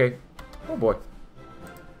 Oh boy.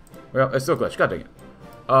 Well, it's still glitched. God dang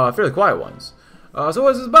it. Fairly quiet ones. So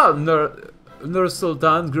what is this about? Nur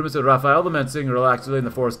Sultan's grimace at Raphael, the man sitting relaxedly in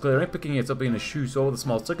the forest clearing, picking at something in his shoe sole with a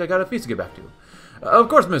small stick. I got a feast to get back to. Of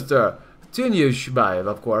course, Mr. TNO,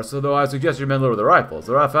 of course, although I suggest your men lower the rifles.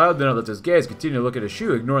 The Raphael did not let his gaze continue to look at his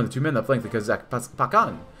shoe, ignoring the two men that flanked the Kazakh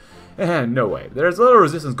Pakan. And no way. There's a little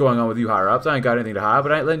resistance going on with you higher-ups. I ain't got anything to hide,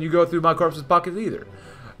 but I ain't letting you go through my corpse's pockets either.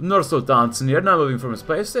 Nur Sultan sneered, not moving from his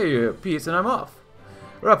place. Say your piece and I'm off.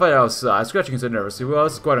 Raphael sighed, scratching his head nervously. Well,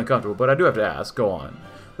 this is quite uncomfortable, but I do have to ask. Go on.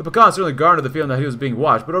 The pecan certainly garnered the feeling that he was being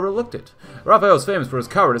watched, but overlooked it. Raphael is famous for his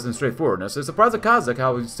cowardice and straightforwardness. It surprised the Kazakh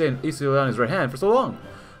how he stayed easily on his right hand for so long.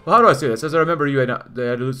 Well, how do I say this? As I remember, they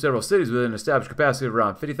had to lose several cities with an established capacity of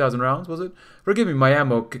around 50,000 rounds, was it? Forgive me, my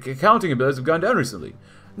ammo counting abilities have gone down recently.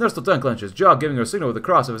 Nurse Sultan clenched his jaw, giving her a signal with the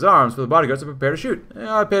cross of his arms for the bodyguards to prepare to shoot.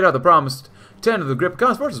 I paid out the promised 10 of the grip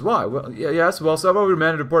pecan's forces. Why? Well, yes, well, several of your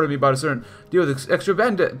men had reported me about a certain deal with extra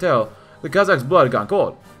bandit-tail. The Kazakh's blood had gone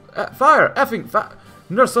cold. Fire! Effing fire!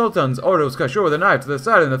 Nurse Sultan's order was cut short with a knife to the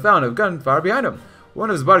side and the sound of gunfire behind him. One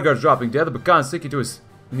of his bodyguards dropping dead, the pecan sinking to his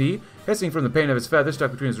knee, hissing from the pain of his feather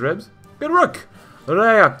stuck between his ribs. Good work!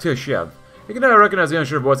 Reaktishev. He could now recognize the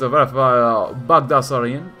unsure voice of Raphael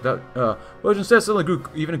Bagdasarian. Which instead suddenly grew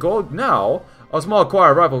even cold. Now, a small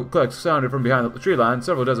choir of rifle clicks sounded from behind the tree line,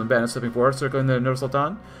 several dozen bandits stepping forward, circling the Nur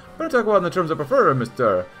Sultan. Better talk about in the terms I prefer,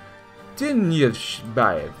 Mr.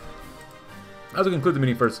 Tinyevshbayev. As we conclude the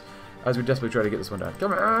meeting first, as we desperately try to get this one done.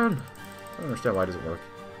 Come on! I don't understand why it doesn't work.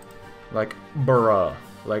 Like, bruh.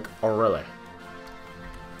 Like, really.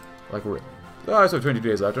 Like, really. Oh, I still have 22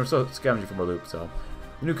 days left. I'm still scavenging for more loot, so.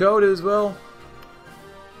 The new code is, well...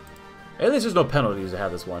 At least there's no penalties to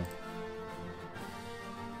have this one.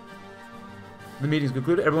 The meeting's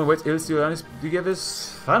concluded. Everyone waits Ilicianis to give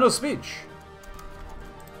his final speech.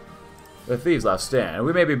 The thieves' last stand.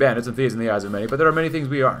 We may be bandits and thieves in the eyes of many, but there are many things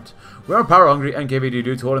we aren't. We aren't power-hungry NKVD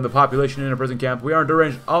dudes holding the population in a prison camp. We aren't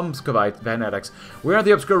deranged Omskovite fanatics. We aren't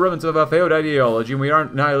the obscure remnants of a failed ideology, and we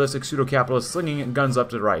aren't nihilistic pseudo-capitalists slinging guns up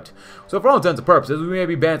to the right. So for all intents and purposes, we may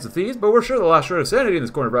be bandits and thieves, but we're sure the last shred of sanity in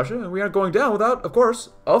this corner of Russia, and we aren't going down without, of course,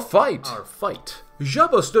 a fight. Our fight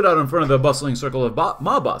Jabba stood out in front of the bustling circle of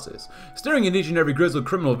mob bosses, staring at each and every grizzled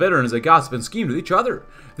criminal veteran as they gossiped and schemed with each other.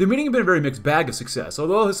 The meeting had been a very mixed bag of success.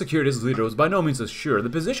 Although his security as leader was by no means assured, the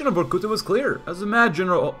position of Vorkuta was clear. As the mad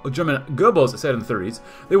General German Goebbels said in the 30s,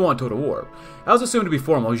 they want total war. As assumed to be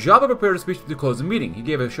formal, Jabba prepared a speech to close the meeting. He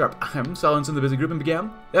gave a sharp ahem, silence in the busy group, and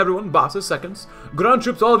began. Everyone, bosses, seconds, ground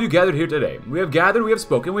troops, all of you gathered here today. We have gathered, we have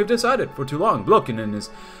spoken, we have decided. For too long, Blokin and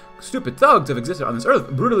his stupid thugs have existed on this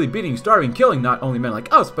earth, brutally beating, starving, killing not only men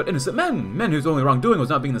like us, but innocent men. Men whose only wrongdoing was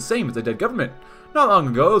not being the same as the dead government. Not long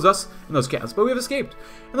ago, it was us in those camps, but we have escaped.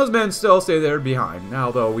 And those men still stay there behind.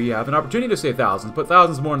 Now, though, we have an opportunity to save thousands, put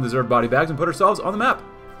thousands more in deserved body bags, and put ourselves on the map.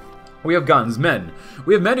 We have guns, men.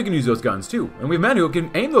 We have men who can use those guns, too. And we have men who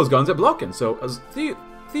can aim those guns at Blokin. So, as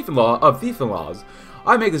thief-in-law of thief-in-laws,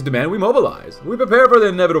 I make this demand, we mobilize. We prepare for the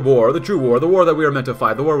inevitable war, the true war, the war that we are meant to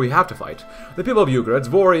fight, the war we have to fight. The people of Yugra,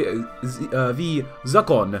 the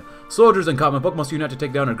Zakon, soldiers and common folk must unite to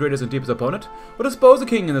take down our greatest and deepest opponent. But dispose the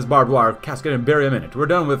king in this barbed wire casket and bury him in it. When we're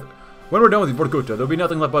done with Vorkuta, there'll be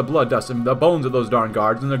nothing left but blood, dust, and the bones of those darn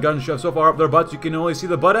guards, and their guns shoved so far up their butts you can only see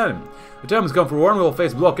the butt end. The time has come for war, and we will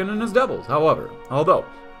face Blokin and his devils. Although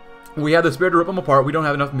we have the spirit to rip them apart, we don't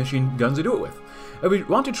have enough machine guns to do it with. If we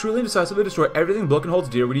want to truly and decisively destroy everything Blokin holds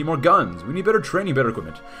dear, we need more guns. We need better training, better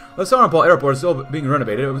equipment. The Saranpal airport is still being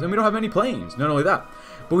renovated, and we don't have many planes. Not only that,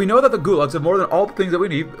 but we know that the gulags have more than all the things that we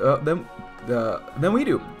need than we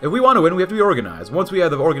do. If we want to win, we have to be organized. Once we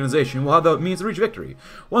have the organization, we'll have the means to reach victory.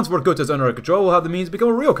 Once Vorkuta is under our control, we'll have the means to become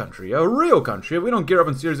a real country. A real country. If we don't gear up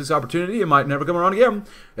and seize this opportunity, it might never come around again.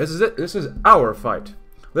 This is it. This is our fight.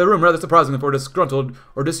 The room, rather surprisingly for a disgruntled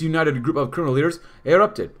or disunited group of criminal leaders,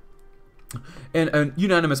 erupted. And an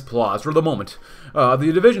unanimous applause for the moment.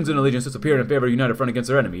 The divisions in allegiance disappeared in favor of a united front against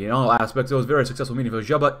their enemy. In all aspects, it was a very successful meeting for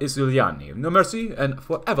Jabba Isiliani. No mercy and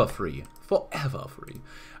forever free. Forever free.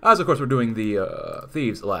 As, of course, we're doing the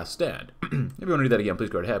Thieves Last Stand. If you want to read that again, please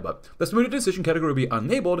go ahead. But the smooth decision category will be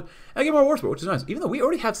enabled and get more war support, which is nice. Even though we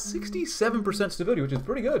already have 67% stability, which is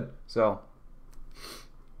pretty good. So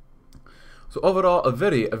overall, a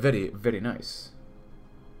very, very nice.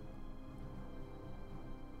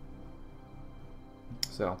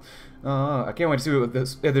 So, I can't wait to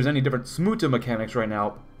see if there's any different smuta mechanics right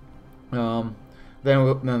now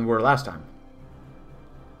than were last time.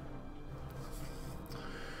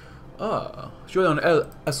 Showdown El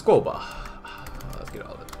Escoba. Let's get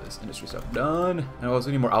all this industry stuff done. And I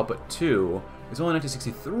also need more output too. It's only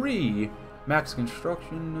 1963. Max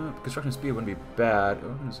construction. Construction speed wouldn't be bad.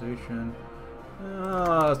 Organization.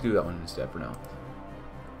 Let's do that one instead for now.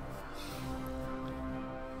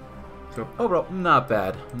 So, overall, not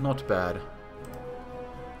bad. Not bad.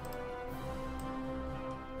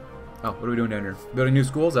 Oh, what are we doing down here? Building new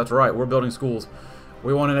schools? That's right, we're building schools.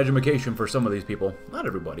 We want an education for some of these people. Not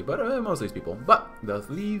everybody, but most of these people. But, the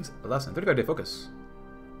Thieves lesson. 35-day focus.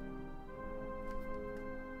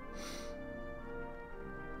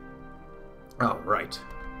 Alright.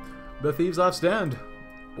 The Thieves Last Stand.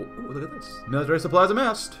 Ooh, look at this. Military supplies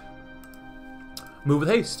amassed. Move with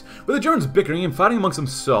haste. With the Germans bickering and fighting amongst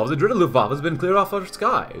themselves, the dreaded Luftwaffe has been cleared off our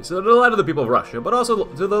skies, to the delight of the people of Russia, but also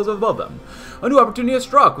to those above them. A new opportunity has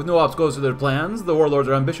struck. With no obstacles to their plans, the warlords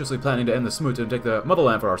are ambitiously planning to end the Smuta and take the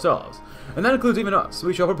motherland for ourselves. And that includes even us.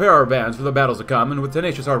 We shall prepare our bands for the battles to come, and with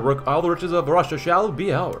tenacious hard work, all the riches of Russia shall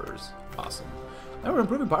be ours. Awesome. And we're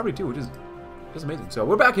improving poverty too, which is just amazing. So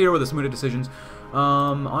we're back here with the Smuta decisions.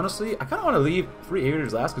 Honestly, I kind of want to leave free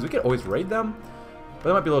aviators last, because we can always raid them, but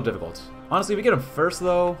that might be a little difficult. Honestly, if we get them first,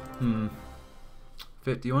 though,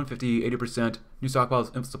 51, 50, 80%. New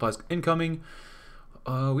stockpiles, supplies incoming.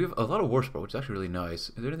 We have a lot of war support, which is actually really nice.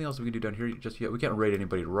 Is there anything else we can do down here just yet? We can't raid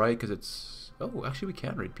anybody, right? Because it's... Oh, actually, we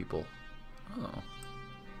can raid people. Oh.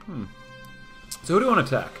 So who do we want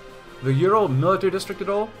to attack? The Ural military district at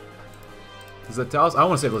all? Is that Taos? I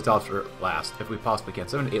want to save the Taos for last, if we possibly can.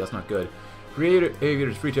 7 to 8, that's not good. Create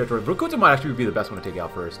aviators, free territory. Vorkuta might actually be the best one to take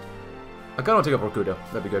out first. I kind of want to take out Vorkuta.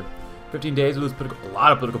 That'd be good. 15 days, we lose a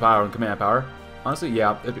lot of political power and command power. Honestly,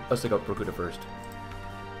 yeah, let's take out Vorkuta first.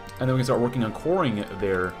 And then we can start working on coring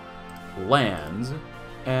their lands.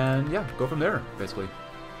 And yeah, go from there, basically.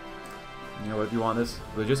 You know what, if you want this,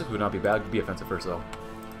 logistics would not be bad. Be offensive first, though.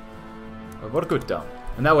 Vorkuta.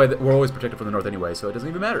 And that way, we're always protected from the north anyway, so it doesn't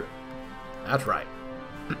even matter. That's right.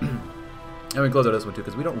 And we can close out this one, too,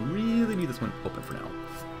 because we don't really need this one open for now.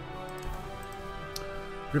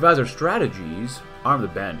 Revise our strategies. Arm the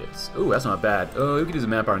bandits. Ooh, that's not bad. Oh, we could use the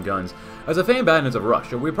manpower and guns. As the famed bandits of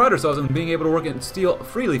Russia, we pride ourselves on being able to work and steal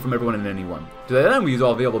freely from everyone and anyone. To that end, we use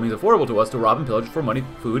all available means affordable to us to rob and pillage for money,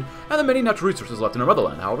 food, and the many natural resources left in our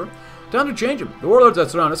motherland. However, Time to change them. The warlords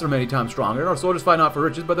that surround us are many times stronger, and our soldiers fight not for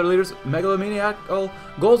riches, but their leaders' megalomaniacal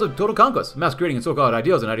goals of total conquest, masquerading in so-called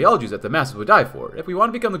ideals and ideologies that the masses would die for. If we want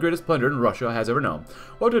to become the greatest plunderer Russia has ever known,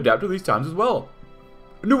 we'll have to adapt to these times as well.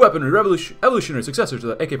 New weaponry, evolutionary successors to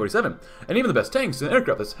the AK-47, and even the best tanks and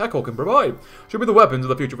aircraft this Heckhole can provide, should be the weapons of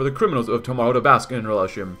the future for the criminals of tomorrow to bask in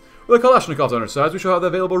relation. With the Kalashnikovs on our sides, we shall have the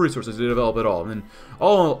available resources to develop it all, and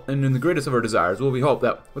in the greatest of our desires, will we hope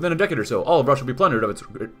that within a decade or so, all of Russia will be plundered of its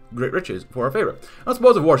great riches for our favor. And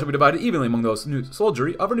suppose of war shall be divided evenly among those new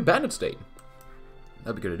soldiery of our new bandit state.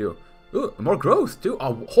 That'd be good to do. Ooh, more growth, too.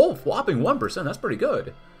 A whole whopping 1%. That's pretty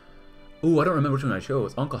good. Ooh, I don't remember which one I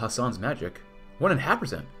chose. Uncle Hassan's magic.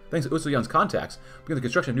 1.5%. Thanks to Usuyan's contacts, begin the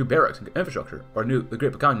construction of new barracks and infrastructure. The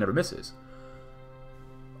Great Pecan never misses.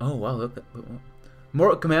 Oh, wow. The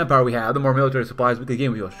more command power we have, the more military supplies we could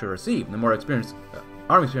gain we should receive. The more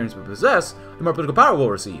army experience we possess, the more political power we'll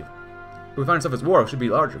receive. If we find ourselves as war, it should be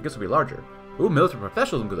larger. Gifts will be larger. Ooh, military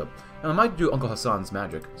professionalism goes up. And I might do Uncle Hassan's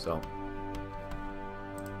magic, so.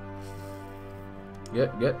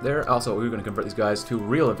 Get there. Also, we're going to convert these guys to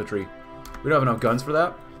real infantry. We don't have enough guns for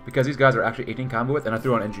that, because these guys are actually 18 combat with, and I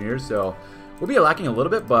threw on engineers, so we'll be lacking a little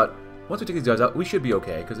bit, but once we take these guys out, we should be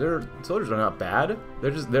okay, because their soldiers are not bad.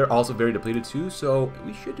 They're also very depleted too, so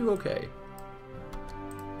we should do okay.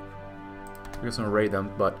 We're just gonna raid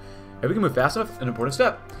them, but if we can move fast enough, an important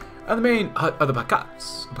step. And the main hut of the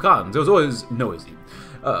Pecans, it was always noisy.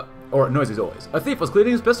 Or noisy as always. A thief was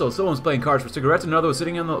cleaning his pistol, someone was playing cards for cigarettes, and another was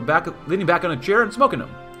sitting in the back, leaning back on a chair and smoking them.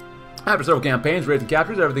 After several campaigns, raids, and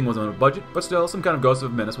captures, everything was on a budget, but still, some kind of ghost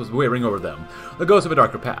of menace was wavering over them. The ghost of a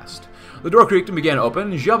darker past. The door creaked and began to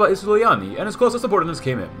open. Jabba Isuliani and his closest subordinates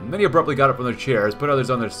came in. Many abruptly got up from their chairs, put others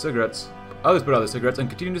on their cigarettes. Others put out their cigarettes and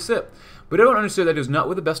continued to sip. But everyone understood that it was not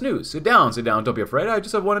with the best news. Sit down, don't be afraid. I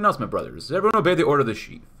just have one announcement, brothers. Everyone obeyed the order of the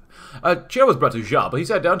chief. A chair was brought to Jabba. He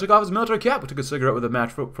sat down, took off his military cap, took a cigarette with a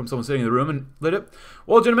match from someone sitting in the room, and lit it.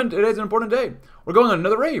 Well, gentlemen, today's an important day. We're going on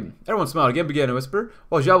another raid. Everyone smiled again, began to whisper,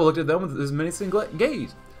 while Jabba looked at them with his menacing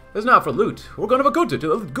gaze. It's not for loot. We're going to Vakuta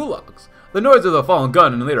to the gulags. The noise of the fallen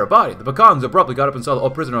gun and later body. The Pecans abruptly got up and saw the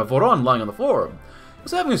old prisoner Voron lying on the floor. He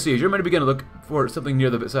was having a seizure, and began to look for something near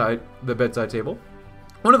the bedside table.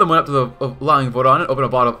 One of them went up to the lying Voron and opened a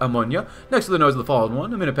bottle of ammonia next to the nose of the fallen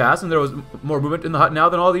one. A minute passed, and there was more movement in the hut now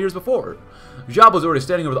than all the years before. Jab was already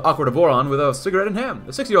standing over the awkward Voron with a cigarette in hand.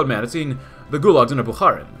 The 60-year-old man had seen the gulags under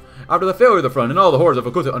Bukharin. After the failure of the front and all the horrors of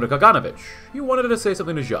Vakuta under Kaganovich, he wanted to say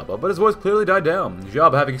something to Jabba, but his voice clearly died down.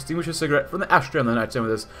 Jabba, having extinguished his cigarette from the ashtray on the nightstand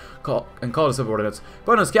with his called his subordinates,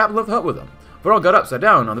 put on his cap and left the hut with them. Voron got up, sat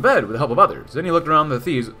down on the bed with the help of others. Then he looked around the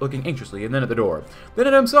thieves, looking anxiously, and then at the door. Then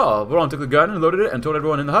at himself. Voron took the gun and loaded it and told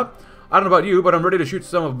everyone in the hut, I don't know about you, but I'm ready to shoot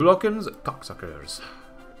some of Blokin's cocksuckers.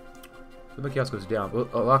 The kiosk goes down. We'll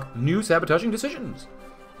unlock new sabotaging decisions.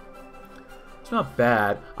 It's not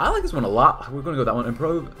bad. I like this one a lot. We're going to go with that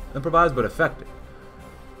one. Improvise, but effective.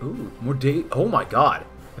 Ooh, more day. Oh my god.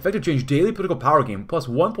 Effective change daily political power game plus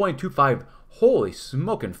 1.25. Holy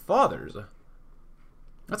smoking fathers.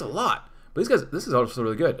 That's a lot. But these guys, this is also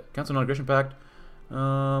really good. Cancel non-aggression pact.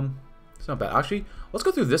 It's not bad. Actually, let's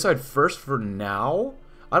go through this side first for now.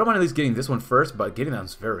 I don't mind at least getting this one first, but getting that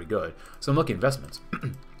is very good. Some lucky investments.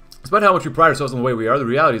 Despite how much we pride ourselves on the way we are, the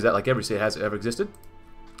reality is that, like every state has ever existed,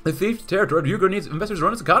 the thief territory of Yugra needs investors to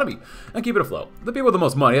run its economy and keep it afloat. The people with the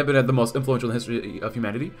most money have been the most influential in the history of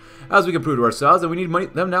humanity. As we can prove to ourselves that we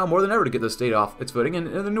need them now more than ever to get the state off its footing in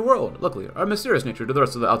the new world. Luckily, our mysterious nature to the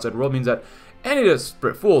rest of the outside world means that any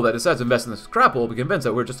desperate fool that decides to invest in this crap will be convinced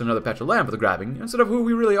that we're just another patch of land for the grabbing instead of who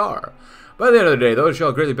we really are. By the end of the day, though, it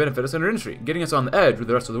shall greatly benefit us in our industry, getting us on the edge with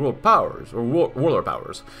the rest of the world powers, or warlord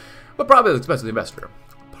powers. But probably at the expense of the investor.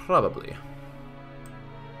 Probably.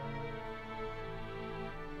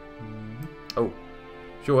 Oh.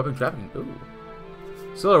 Show weapon trafficking. Ooh.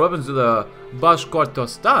 Sell our weapons to the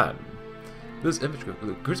Bashkortostan. This infantry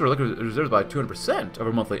increases our liquor reserves by 200% of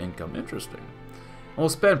our monthly income. Interesting. And we'll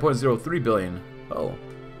spend 0.03 billion. Oh.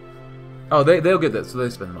 Oh, they'll get this, so they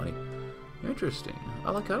spend the money. Interesting.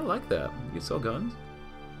 I kind of like that. You can sell guns.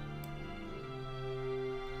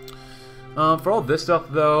 For all this stuff,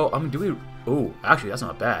 though, I mean, do we... Ooh, actually, that's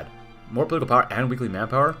not bad. More political power and weekly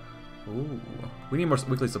manpower. Ooh. We need more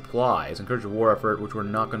weekly supplies. Encourage a war effort, which we're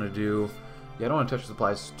not going to do. Yeah, I don't want to touch the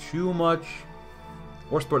supplies too much.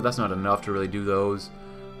 War sport, that's not enough to really do those.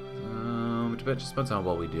 It just depends on how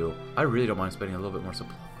well we do. I really don't mind spending a little bit more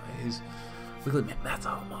supplies. Weekly man, that's a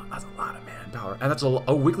lot of manpower. And that's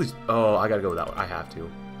a weekly... Oh, I gotta go with that one. I have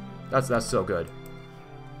to. That's so good.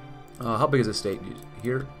 How big is this state?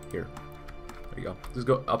 Here? Here. There you go. Just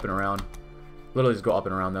go up and around. Literally just go up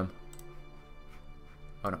and around them.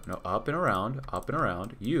 Oh, no, no, up and around, up and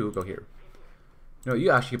around. You go here. No,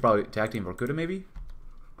 you actually could probably tag team Vorkuta, maybe?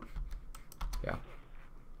 Yeah.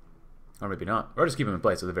 Or maybe not. Or just keep him in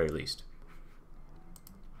place at the very least.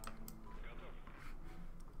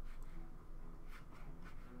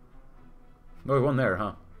 Oh, we won there,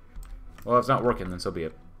 huh? Well, if it's not working, then so be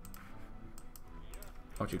it.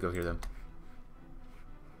 Why don't you go here, then?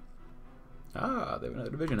 Ah, they have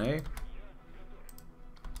another division, eh?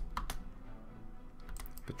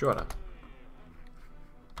 Petrota.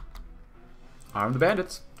 Arm the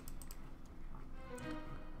bandits.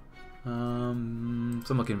 Some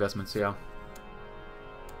lucky investments, yeah.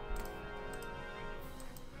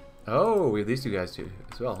 Oh, we have these two guys too,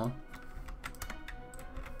 as well, huh?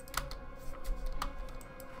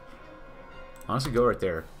 Honestly, go right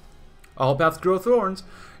there. All paths grow thorns.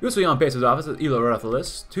 Usually on Pace's office at Elo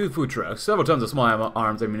Rethalis, 2 food trucks, several tons of small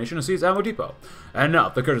arms ammunition, and sees ammo depot. And now,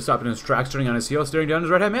 the Kurta stopped in his tracks, turning on his heel, staring down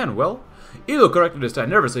his right-hand man. Well, Elo corrected his tie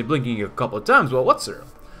nervously, blinking a couple of times. Well, what, sir?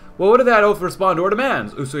 Well, what did that oath respond to our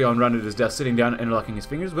demands? Usuyon rounded his desk, sitting down, interlocking his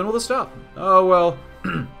fingers. When will this stop? Oh, well...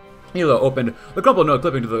 Elo opened the crumpled note,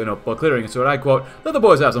 clipping to the notebook, clearing it, so I quote, "Let the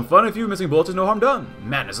boys have some fun. A few missing bullets is no harm done."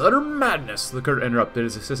 Madness, utter madness! The Kurt interrupted,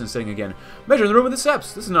 his assistant saying again, "Measuring the room with the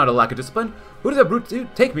steps. This is not a lack of discipline. Who does that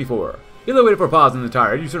brute take me for?" Elo waited for a pause and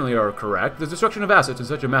retired. "You certainly are correct. The destruction of assets in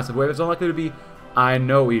such a massive wave is unlikely to be..." "I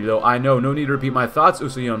know, Elo, I know. No need to repeat my thoughts."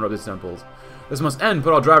 Usuyon rubbed his temples. "This must end.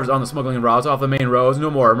 Put all drivers on the smuggling routes off the main roads. No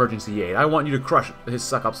more emergency aid. I want you to crush his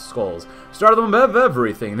suck-up skulls. Start them of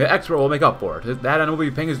everything. The expert will make up for it. That and will be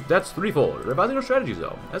paying his debts threefold. Revising our strategies,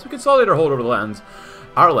 though. As we consolidate our hold over the lands,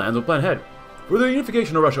 our lands will plan ahead. For the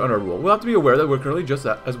unification of Russia under our rule, we'll have to be aware that we're currently just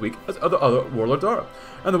as weak as other warlords are.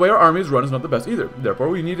 And the way our army is run is not the best either. Therefore,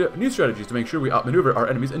 we need new strategies to make sure we outmaneuver our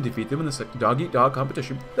enemies and defeat them in the dog-eat-dog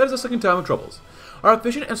competition that is the second time of troubles. Our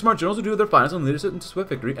efficient and smart generals will do their finest and lead us into swift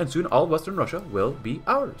victory, and soon all of Western Russia will be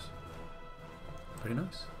ours." Pretty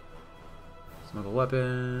nice. Smuggle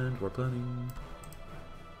weapons, war planning.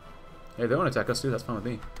 Hey, they want to attack us too, that's fine with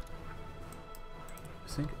me. I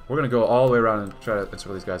think we're going to go all the way around and try to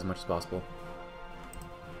encircle these guys as much as possible.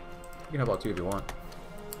 You can help out too if you want.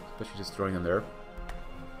 Especially just throwing them there.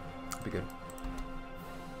 That'd be good.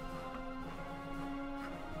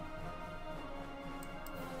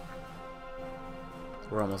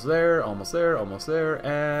 We're almost there, almost there, almost there,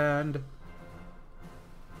 and...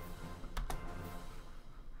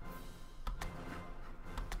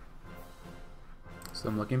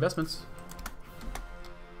 some lucky investments.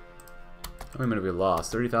 How many minutes we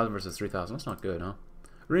lost? 30,000 versus 3,000. That's not good, huh?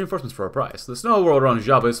 Reinforcements for a price. The snow whirled around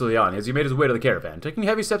Jabba Suliani as he made his way to the caravan, taking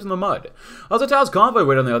heavy steps in the mud. As Atal's convoy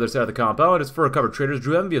waited on the other side of the compound, his fur-covered traders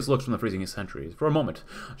drew envious looks from the freezing sentries. For a moment,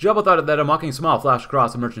 Jabba thought that a mocking smile flashed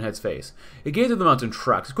across the merchant head's face. He gazed at the mountain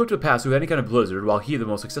tracks, equipped to pass through any kind of blizzard, while he, the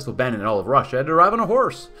most successful bandit in all of Russia, had to arrive on a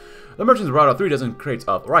horse. The merchants brought out 3 dozen crates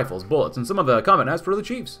of rifles, bullets, and some of the combat knives for the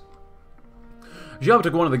chiefs. Jabba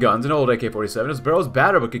took one of the guns, an old AK-47. His barrel was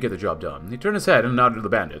battered but could get the job done. He turned his head and nodded to the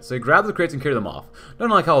bandits. They grabbed the crates and carried them off. Not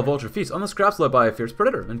unlike how a vulture feasts on the scraps left by a fierce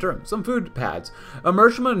predator. In turn, some food pads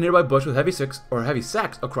emerged from a nearby bush with heavy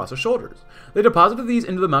sacks across their shoulders. They deposited these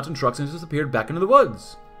into the mountain trucks and disappeared back into the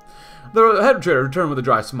woods. The head trader returned with a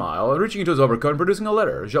dry smile, reaching into his overcoat and producing a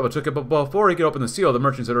letter. Jabba took it, but before he could open the seal, the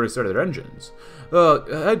merchants had already started their engines. The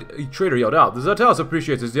head trader yelled out, "The Zatalis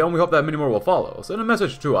appreciates his deal, and we hope that many more will follow. Send a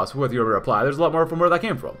message to us with your reply. There's a lot more from where that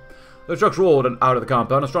came from." The trucks rolled out of the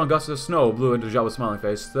compound. A strong gust of snow blew into Jabba's smiling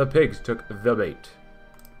face. The pigs took the bait.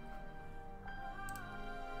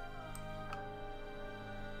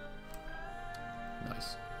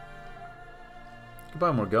 Nice. Could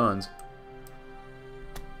buy more guns.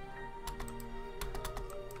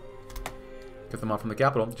 Get them off from the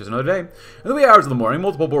capital. Just another day. In the wee hours of the morning,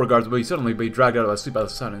 multiple board guards will suddenly be dragged out of sleep by the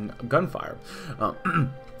sun and gunfire.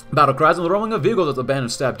 Battle cries and the rolling of vehicles as the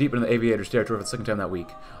band stabbed deep into the aviator's territory for the second time that week.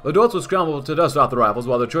 The adults would scramble to dust off the rifles,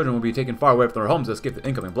 while their children would be taken far away from their homes to escape the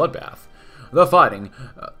incoming bloodbath.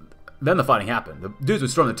 Then the fighting happened. The dudes would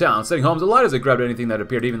storm the town, setting homes alight as they grabbed anything that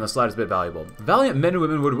appeared even the slightest bit valuable. Valiant men and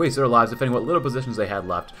women would waste their lives defending what little possessions they had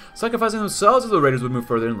left, sacrificing themselves as the raiders would move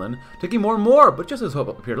further inland, taking more and more, but just as hope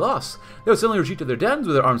appeared lost, they would suddenly retreat to their dens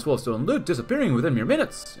with their arms full of stolen loot, disappearing within mere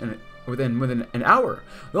minutes, and within an hour.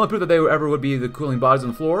 The only proof that they ever would be the cooling bodies on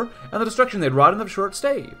the floor, and the destruction they'd wrought in the short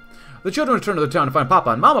stay. The children returned to the town to find Papa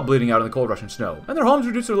and Mama bleeding out in the cold Russian snow, and their homes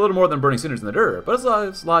reduced to a little more than burning cinders in the dirt. But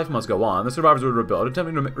as life must go on, the survivors would rebuild,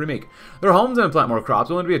 attempting to remake their homes and plant more crops,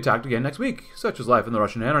 only to be attacked again next week. Such is life in the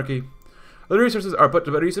Russian anarchy. The resources are put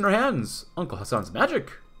to better use in our hands. Uncle Hassan's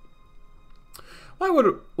magic.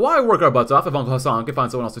 Why work our butts off if Uncle Hassan can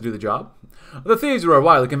find someone else to do the job? The thieves were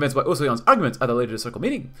widely convinced by Usoyan's arguments at the later circle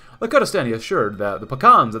meeting. The Kurdistani assured that the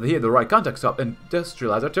Pakans that he had the right context to help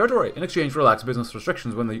industrialize our territory in exchange for relaxed business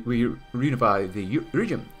restrictions when we reunify the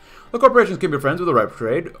region. The corporations can be friends with the right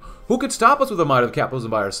trade. Who could stop us with the might of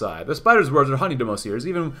capitalism by our side? The spider's words are honey to most ears,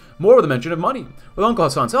 even more with the mention of money. With Uncle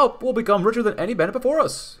Hassan's help, we'll become richer than any bandit before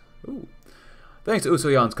us. Ooh. Thanks to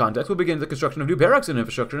Usoyan's context, we'll begin the construction of new barracks and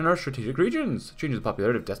infrastructure in our strategic regions, changing the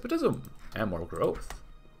popularity of despotism and moral growth.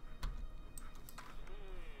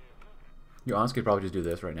 You honestly could probably just do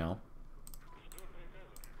this right now.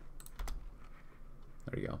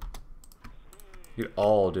 There you go. You could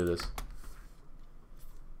all do this.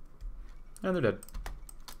 And they're dead.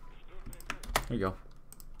 There you go.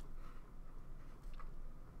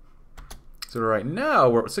 So right now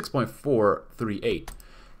we're at 6.438.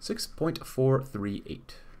 6.438.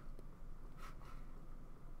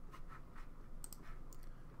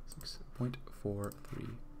 6.438.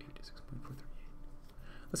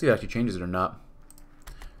 Let's see if it actually changes it or not.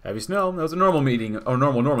 Heavy snow. That was a normal meeting, or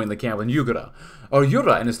normal in the camp when Yugra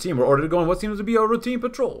and his team were ordered to go on what seems to be a routine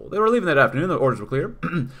patrol. They were leaving that afternoon. The orders were clear.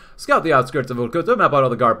 Scout the outskirts of Vorkuta, map out all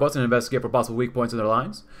the guard posts, and investigate for possible weak points in their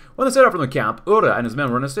lines. When they set out from the camp, Ura and his men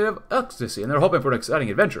were in a state of ecstasy, and they were hoping for an exciting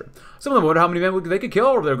adventure. Some of them wondered how many men they could kill,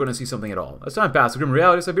 or if they were going to see something at all. As time passed, the grim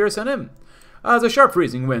reality of Siberia set in. As the sharp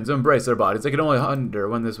freezing winds embraced their bodies, they could only wonder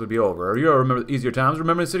when this would be over. Yura remembered easier times,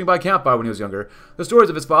 remembering sitting by a campfire when he was younger, the stories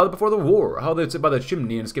of his father before the war, how they'd sit by the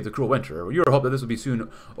chimney and escape the cruel winter. Yura hoped that this would be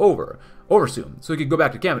over soon, so he could go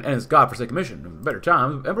back to camp and end his godforsaken mission. Better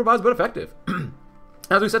times, improvised but effective.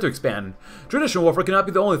 As we set to expand, traditional warfare cannot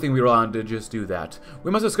be the only thing we rely on to just do that.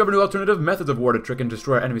 We must discover new alternative methods of war to trick and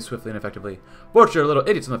destroy our enemies swiftly and effectively. Fortunately, little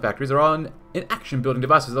idiots in the factories are all in action building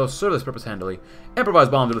devices that will serve this purpose handily.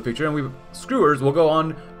 Improvised bombs are the future, and we screwers will go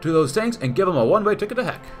on to those tanks and give them a one-way ticket to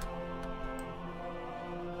heck.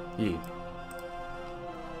 Yee.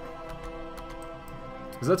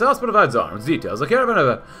 So that's how specified arms. Details. A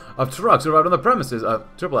caravan of trucks arrived on the premises of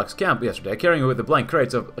X camp yesterday, carrying with the blank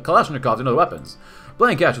crates of Kalashnikovs and other weapons.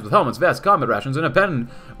 Blank caches with helmets, vests, combat rations, and a pen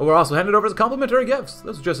were also handed over as complimentary gifts.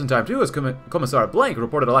 This was just in time, too, as Commissar Blank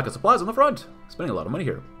reported a lack of supplies on the front. Spending a lot of money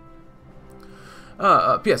here.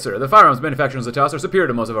 P.S. sir, the firearms manufactured in Zatas are superior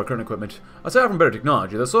to most of our current equipment. Aside from better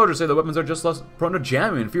technology, the soldiers say the weapons are just less prone to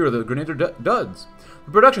jamming and fewer of the grenades are duds.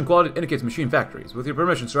 The production quality indicates machine factories. With your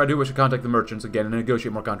permission, sir, I do wish to contact the merchants again and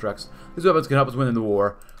negotiate more contracts. These weapons can help us win in the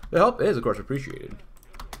war. The help is, of course, appreciated.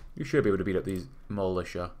 You should be able to beat up these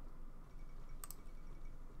militia.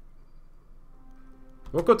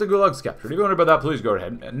 We'll go to Gulag's captured. If you wonder about that, please go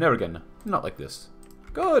ahead. Never again. Not like this.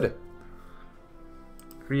 Good.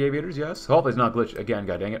 3 aviators, yes. Hopefully it's not glitched again,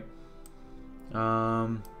 god dang it.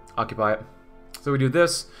 Occupy it. So we do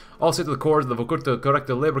this. All set to the cores of the Vokurta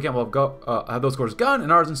Correcta labor camp will have those cores gone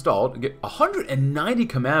and ours installed. Get 190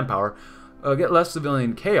 command power. Get less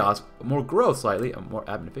civilian chaos, more growth slightly, and more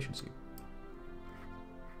admin efficiency.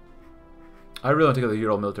 I really want to take out the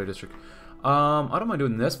Ural military district. I don't mind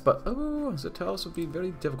doing this, but Zatalis would be very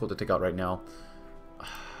difficult to take out right now.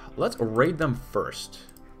 Let's raid them first.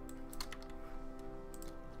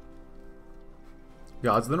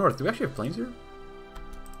 Gods of the North. Do we actually have planes here?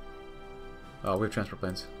 Oh, we have transport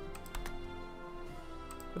planes.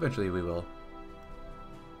 Eventually we will.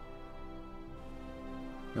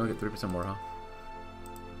 You only get 3% more, huh?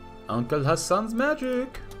 Uncle Hassan's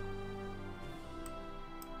magic!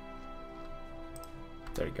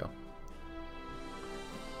 There you go.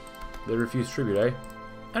 They refused tribute, eh?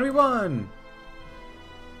 And we won!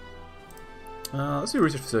 Let's do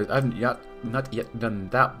research facilities. I haven't not yet done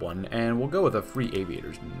that one, and we'll go with the free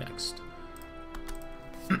aviators next.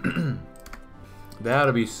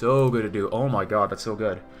 That'll be so good to do. Oh my god, that's so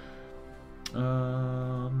good.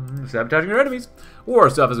 Sabotaging our enemies. War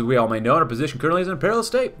stuff, as we all may know, our position currently is in a perilous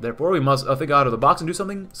state. Therefore, we must think out of the box and do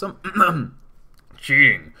some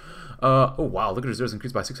cheating. Oh wow, look at reserves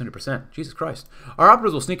increased by 600%. Jesus Christ. Our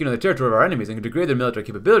operatives will sneak into the territory of our enemies and degrade their military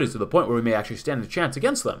capabilities to the point where we may actually stand a chance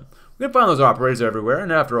against them. We can find those operators everywhere,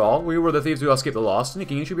 and after all, we were the thieves who escaped the loss.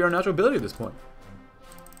 Sneaking in should be our natural ability at this point.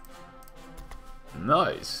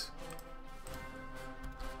 Nice.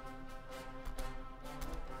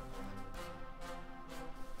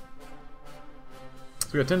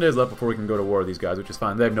 So we got 10 days left before we can go to war with these guys, which is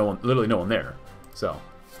fine. They have literally no one there. So.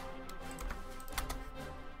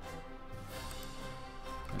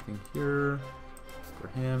 Anything here? For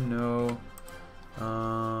him, no.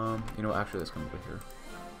 You know, actually, let's come over here.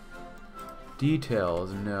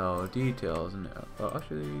 Details, no. Details, no. Oh,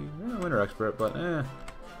 actually, yeah, winter expert, but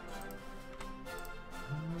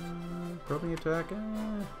probing attack,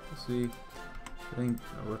 let's see. I think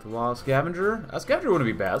worthwhile. Scavenger? Scavenger wouldn't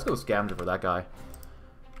be bad. Let's go with Scavenger for that guy.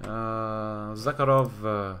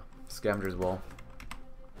 Zakharov, Scavenger as well.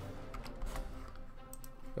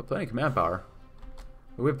 Got plenty of command power.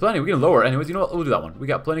 We have plenty. We can lower. Anyways, you know what? We'll do that one. We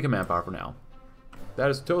got plenty of command power for now. That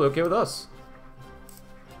is totally okay with us.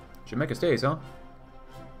 Should make a stays, huh?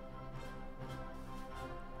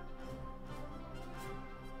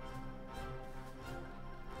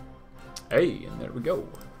 Hey, and there we go.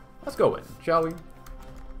 Let's go in, shall we?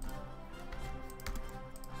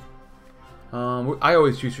 I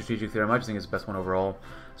always choose strategic theater. I just think it's the best one overall,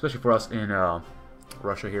 especially for us in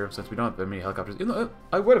Russia here, since we don't have that many helicopters. You know,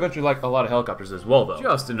 I would eventually like a lot of helicopters as well, though.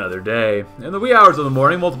 Just another day. In the wee hours of the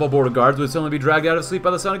morning, multiple border guards would suddenly be dragged out of sleep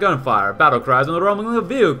by the sound of gunfire, battle cries, and the rumbling of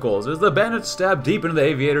vehicles as the bandits stabbed deep into the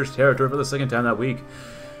aviators' territory for the second time that week.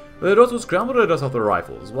 The adults would scramble to dust off their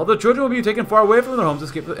rifles, while the children would be taken far away from their homes to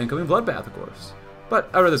escape the incoming bloodbath, of course. But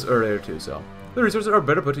I read this earlier too, so the resources are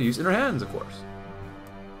better put to use in our hands, of course.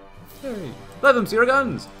 Hey, let them see our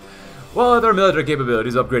guns! While with our military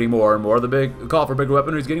capabilities upgrading more and more, the big call for bigger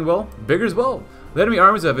weaponry is getting, well, bigger as well. The enemy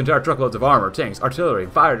armies have entire truckloads of armor, tanks, artillery,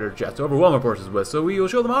 fighter jets to overwhelm our forces with, so we will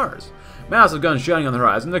show them ours. Massive guns shining on the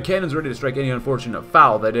horizon, their cannons ready to strike any unfortunate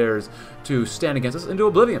foul that dares to stand against us into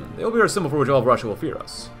oblivion. They will be our symbol for which all of Russia will fear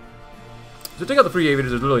us. So take out the free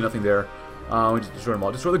aviators, there's literally nothing there. We just destroyed them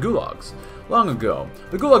all. Destroy the gulags. Long ago,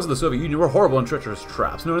 the gulags of the Soviet Union were horrible and treacherous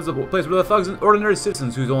traps, known as the place where the thugs and ordinary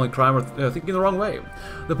citizens whose only crime were thinking the wrong way.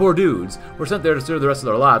 The poor dudes were sent there to serve the rest of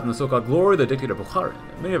their lives in the so-called glory of the dictator Bukharin.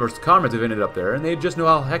 Many of our comrades have ended up there, and they just know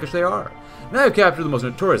how hackish they are. Now I've captured the most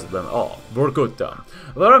notorious of them all, Vorkuta.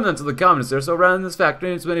 The remnants of the communists there so ran this factory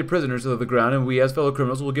and its many prisoners to the ground, and we as fellow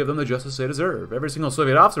criminals will give them the justice they deserve. Every single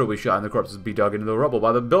Soviet officer will be shot and their corpses be dug into the rubble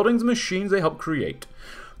by the buildings and machines they helped create.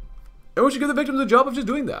 And we should give the victims a job of just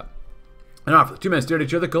doing that. And after the two men stared at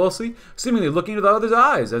each other closely, seemingly looking into the other's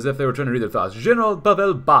eyes, as if they were trying to read their thoughts. General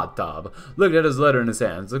Pavel Batov looked at his letter in his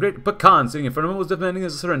hands. The great Pakan sitting in front of him was demanding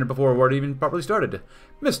his surrender before a word even properly started.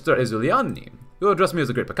 Mr. Izuliani, you will address me as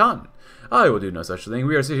the great Pakan. I will do no such thing.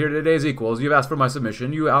 We are here today as equals. You have asked for my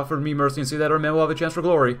submission. You offered me mercy and say that our men will have a chance for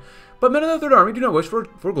glory. But men of the Third Army do not wish for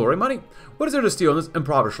glory money. What is there to steal in this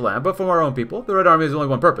impoverished land but from our own people? The Red Army has only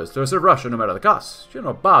one purpose, to serve Russia no matter the cost.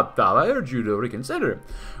 General Batov, I urge you to reconsider.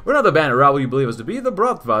 We're not the bandit rabble you believe us to be. The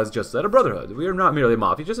Bratva is just that, a brotherhood. We are not merely a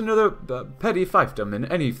mafia, just another petty fiefdom, and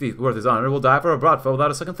any thief worth his honor will die for a Bratva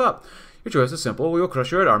without a second thought. Your choice is simple. We will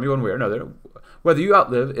crush your Red Army one way or another. Whether you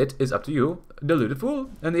outlive it is up to you, deluded fool.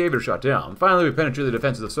 And the aviator shot down. Finally, we penetrated the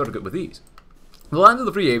defenses of Sotogut with ease. The lines of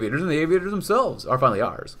the free aviators and the aviators themselves are finally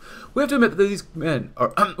ours. We have to admit that these men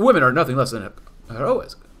are women are nothing less than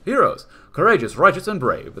heroes, courageous, righteous, and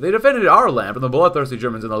brave. They defended our land from the bloodthirsty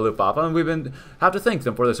Germans in the Luftwaffe, and we have to thank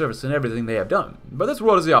them for their service and everything they have done. But this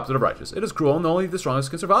world is the opposite of righteous. It is cruel, and only the strongest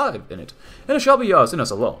can survive in it. And it shall be us and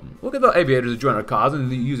us alone. We'll get the aviators to join our cause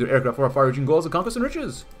and use their aircraft for our far-reaching goals of conquest and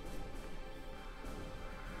riches.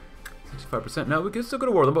 65%. Now, we can still go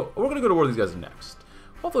to war with them, but we're going to go to war with these guys next.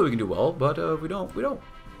 Hopefully we can do well, but if we don't, we don't.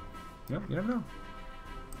 Yeah, you never know.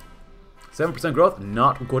 7% growth,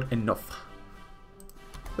 not good enough.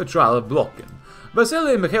 The trial of Blokin.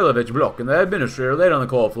 Vasily Mikhailovich Blokin, the administrator, laid on the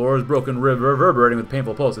cold floor, his broken rib reverberating with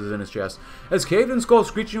painful pulses in his chest, his caved and skull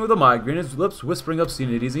screeching with a migraine, his lips whispering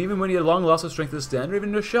obscenities, even when he had long lost the strength to stand or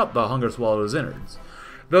even to shout, the hunger swallowed his innards.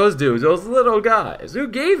 Those dudes, those little guys, who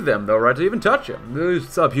gave them the right to even touch him? These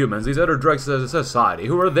subhumans, these utter dregs of society,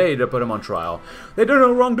 who are they to put him on trial? They do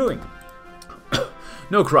no wrongdoing.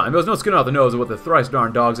 No crime, there was no skin off the nose of what the thrice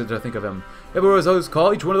darned dogs had to think of him. If it was his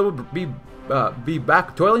call, each one of them would be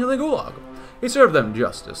back toiling in the gulag. He served them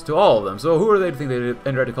justice, to all of them, so who are they to think they'd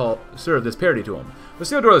enter to serve this parody to him? The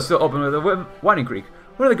steel door was still open with a whining creak.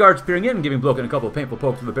 One of the guards peering in, giving Blokin a couple of painful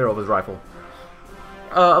pokes with the barrel of his rifle.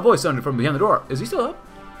 A voice sounded from behind the door. Is he still up?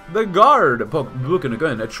 The guard poked Blokin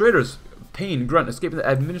again, a traitor's pain grunt escaping the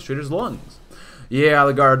administrator's lungs. Yeah,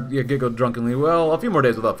 the guard giggled drunkenly. Well, a few more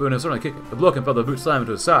days without food and he'll certainly kick it. The Blokin felt the boot slam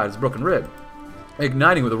into his side, his broken rib,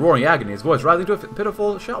 igniting with a roaring agony, his voice rising to a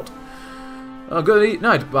pitiful shout. Good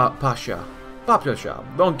night, Pasha. Pasha.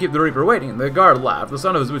 Don't keep the Reaper waiting. The guard laughed, the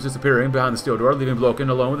sound of his boots disappearing behind the steel door, leaving Blokin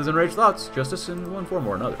alone with his enraged thoughts. Justice in one form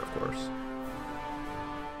or another, of course.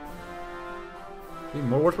 Need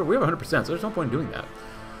more war support? We have 100%, so there's no point in doing that.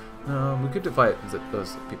 We could fight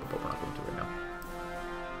those people, but we're not going to right now.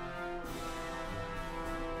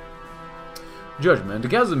 Judgment.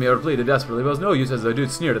 Casimir pleaded desperately, but it was no use as the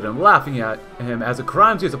dude sneered at him, laughing at him as the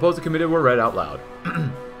crimes he had supposed to committed were read out loud.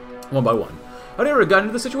 One by one. How did he ever got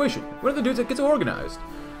into the situation? Where did the dudes that get so organized?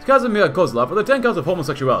 Casimir Kozlov, for the 10 counts of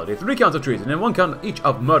homosexuality, 3 counts of treason, and 1 count each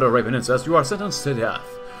of murder, rape, and incest, you are sentenced to death.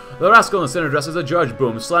 The rascal in the center dressed as a judge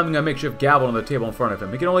boomed, slamming a makeshift gavel on the table in front of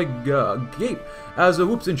him. He could only gape as the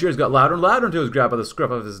whoops and cheers got louder and louder until he was grabbed by the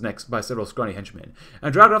scruff of his neck by several scrawny henchmen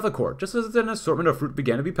and dragged off the court, just as an assortment of fruit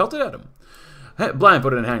began to be pelted at him.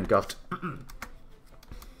 Blindfolded and handcuffed.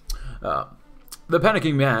 The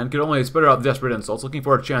panicking man could only spit out desperate insults, looking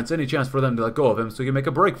for any chance for them to let go of him so he could make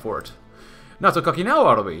a break for it. Not so cocky now,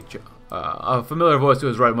 ought to be. A familiar voice to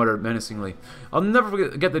his right muttered menacingly, I'll never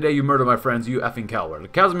forget the day you murdered my friends, you effing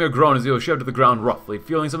coward. Casimir groaned as he was shoved to the ground roughly,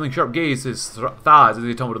 feeling something sharp gaze his thighs as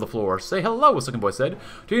he tumbled to the floor. Say hello, a second voice said,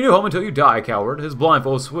 to your new home until you die, coward. His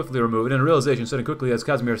blindfold was swiftly removed, and realization set in quickly as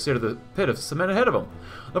Casimir stared at the pit of cement ahead of him.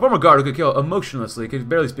 The former guard who could kill emotionlessly could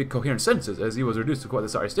barely speak coherent sentences as he was reduced to quite the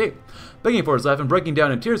sorry state. Begging for his life and breaking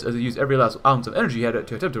down in tears as he used every last ounce of energy he had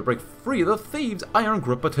to attempt to break free of the thieves' iron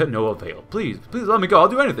grip, but to no avail. Please let me go. I'll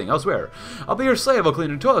do anything, I'll swear. I'll be your slave, I'll clean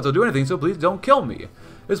your toilets, I'll do anything, so please don't kill me.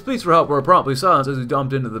 His pleas for help were promptly silenced as he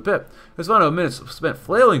dumped into the pit. His final minutes spent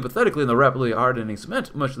flailing pathetically in the rapidly hardening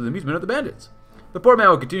cement, much to the amusement of the bandits. The poor man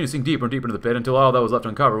would continue to sink deeper and deeper into the pit until all that was left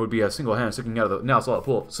uncovered would be a single hand sticking out of the now solid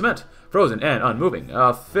pool of cement, frozen and unmoving.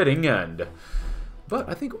 A fitting end. But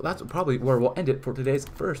I think that's probably where we'll end it for today's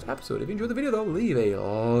first episode. If you enjoyed the video, though, leave a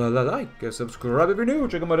like, subscribe if you're new,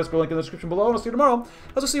 check out my Discord link in the description below, and I'll see you tomorrow.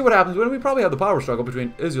 Let's see what happens when we probably have the power struggle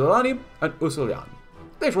between Isulani and Usulian.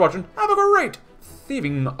 Thanks for watching. Have a great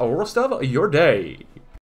thieving rest of your day.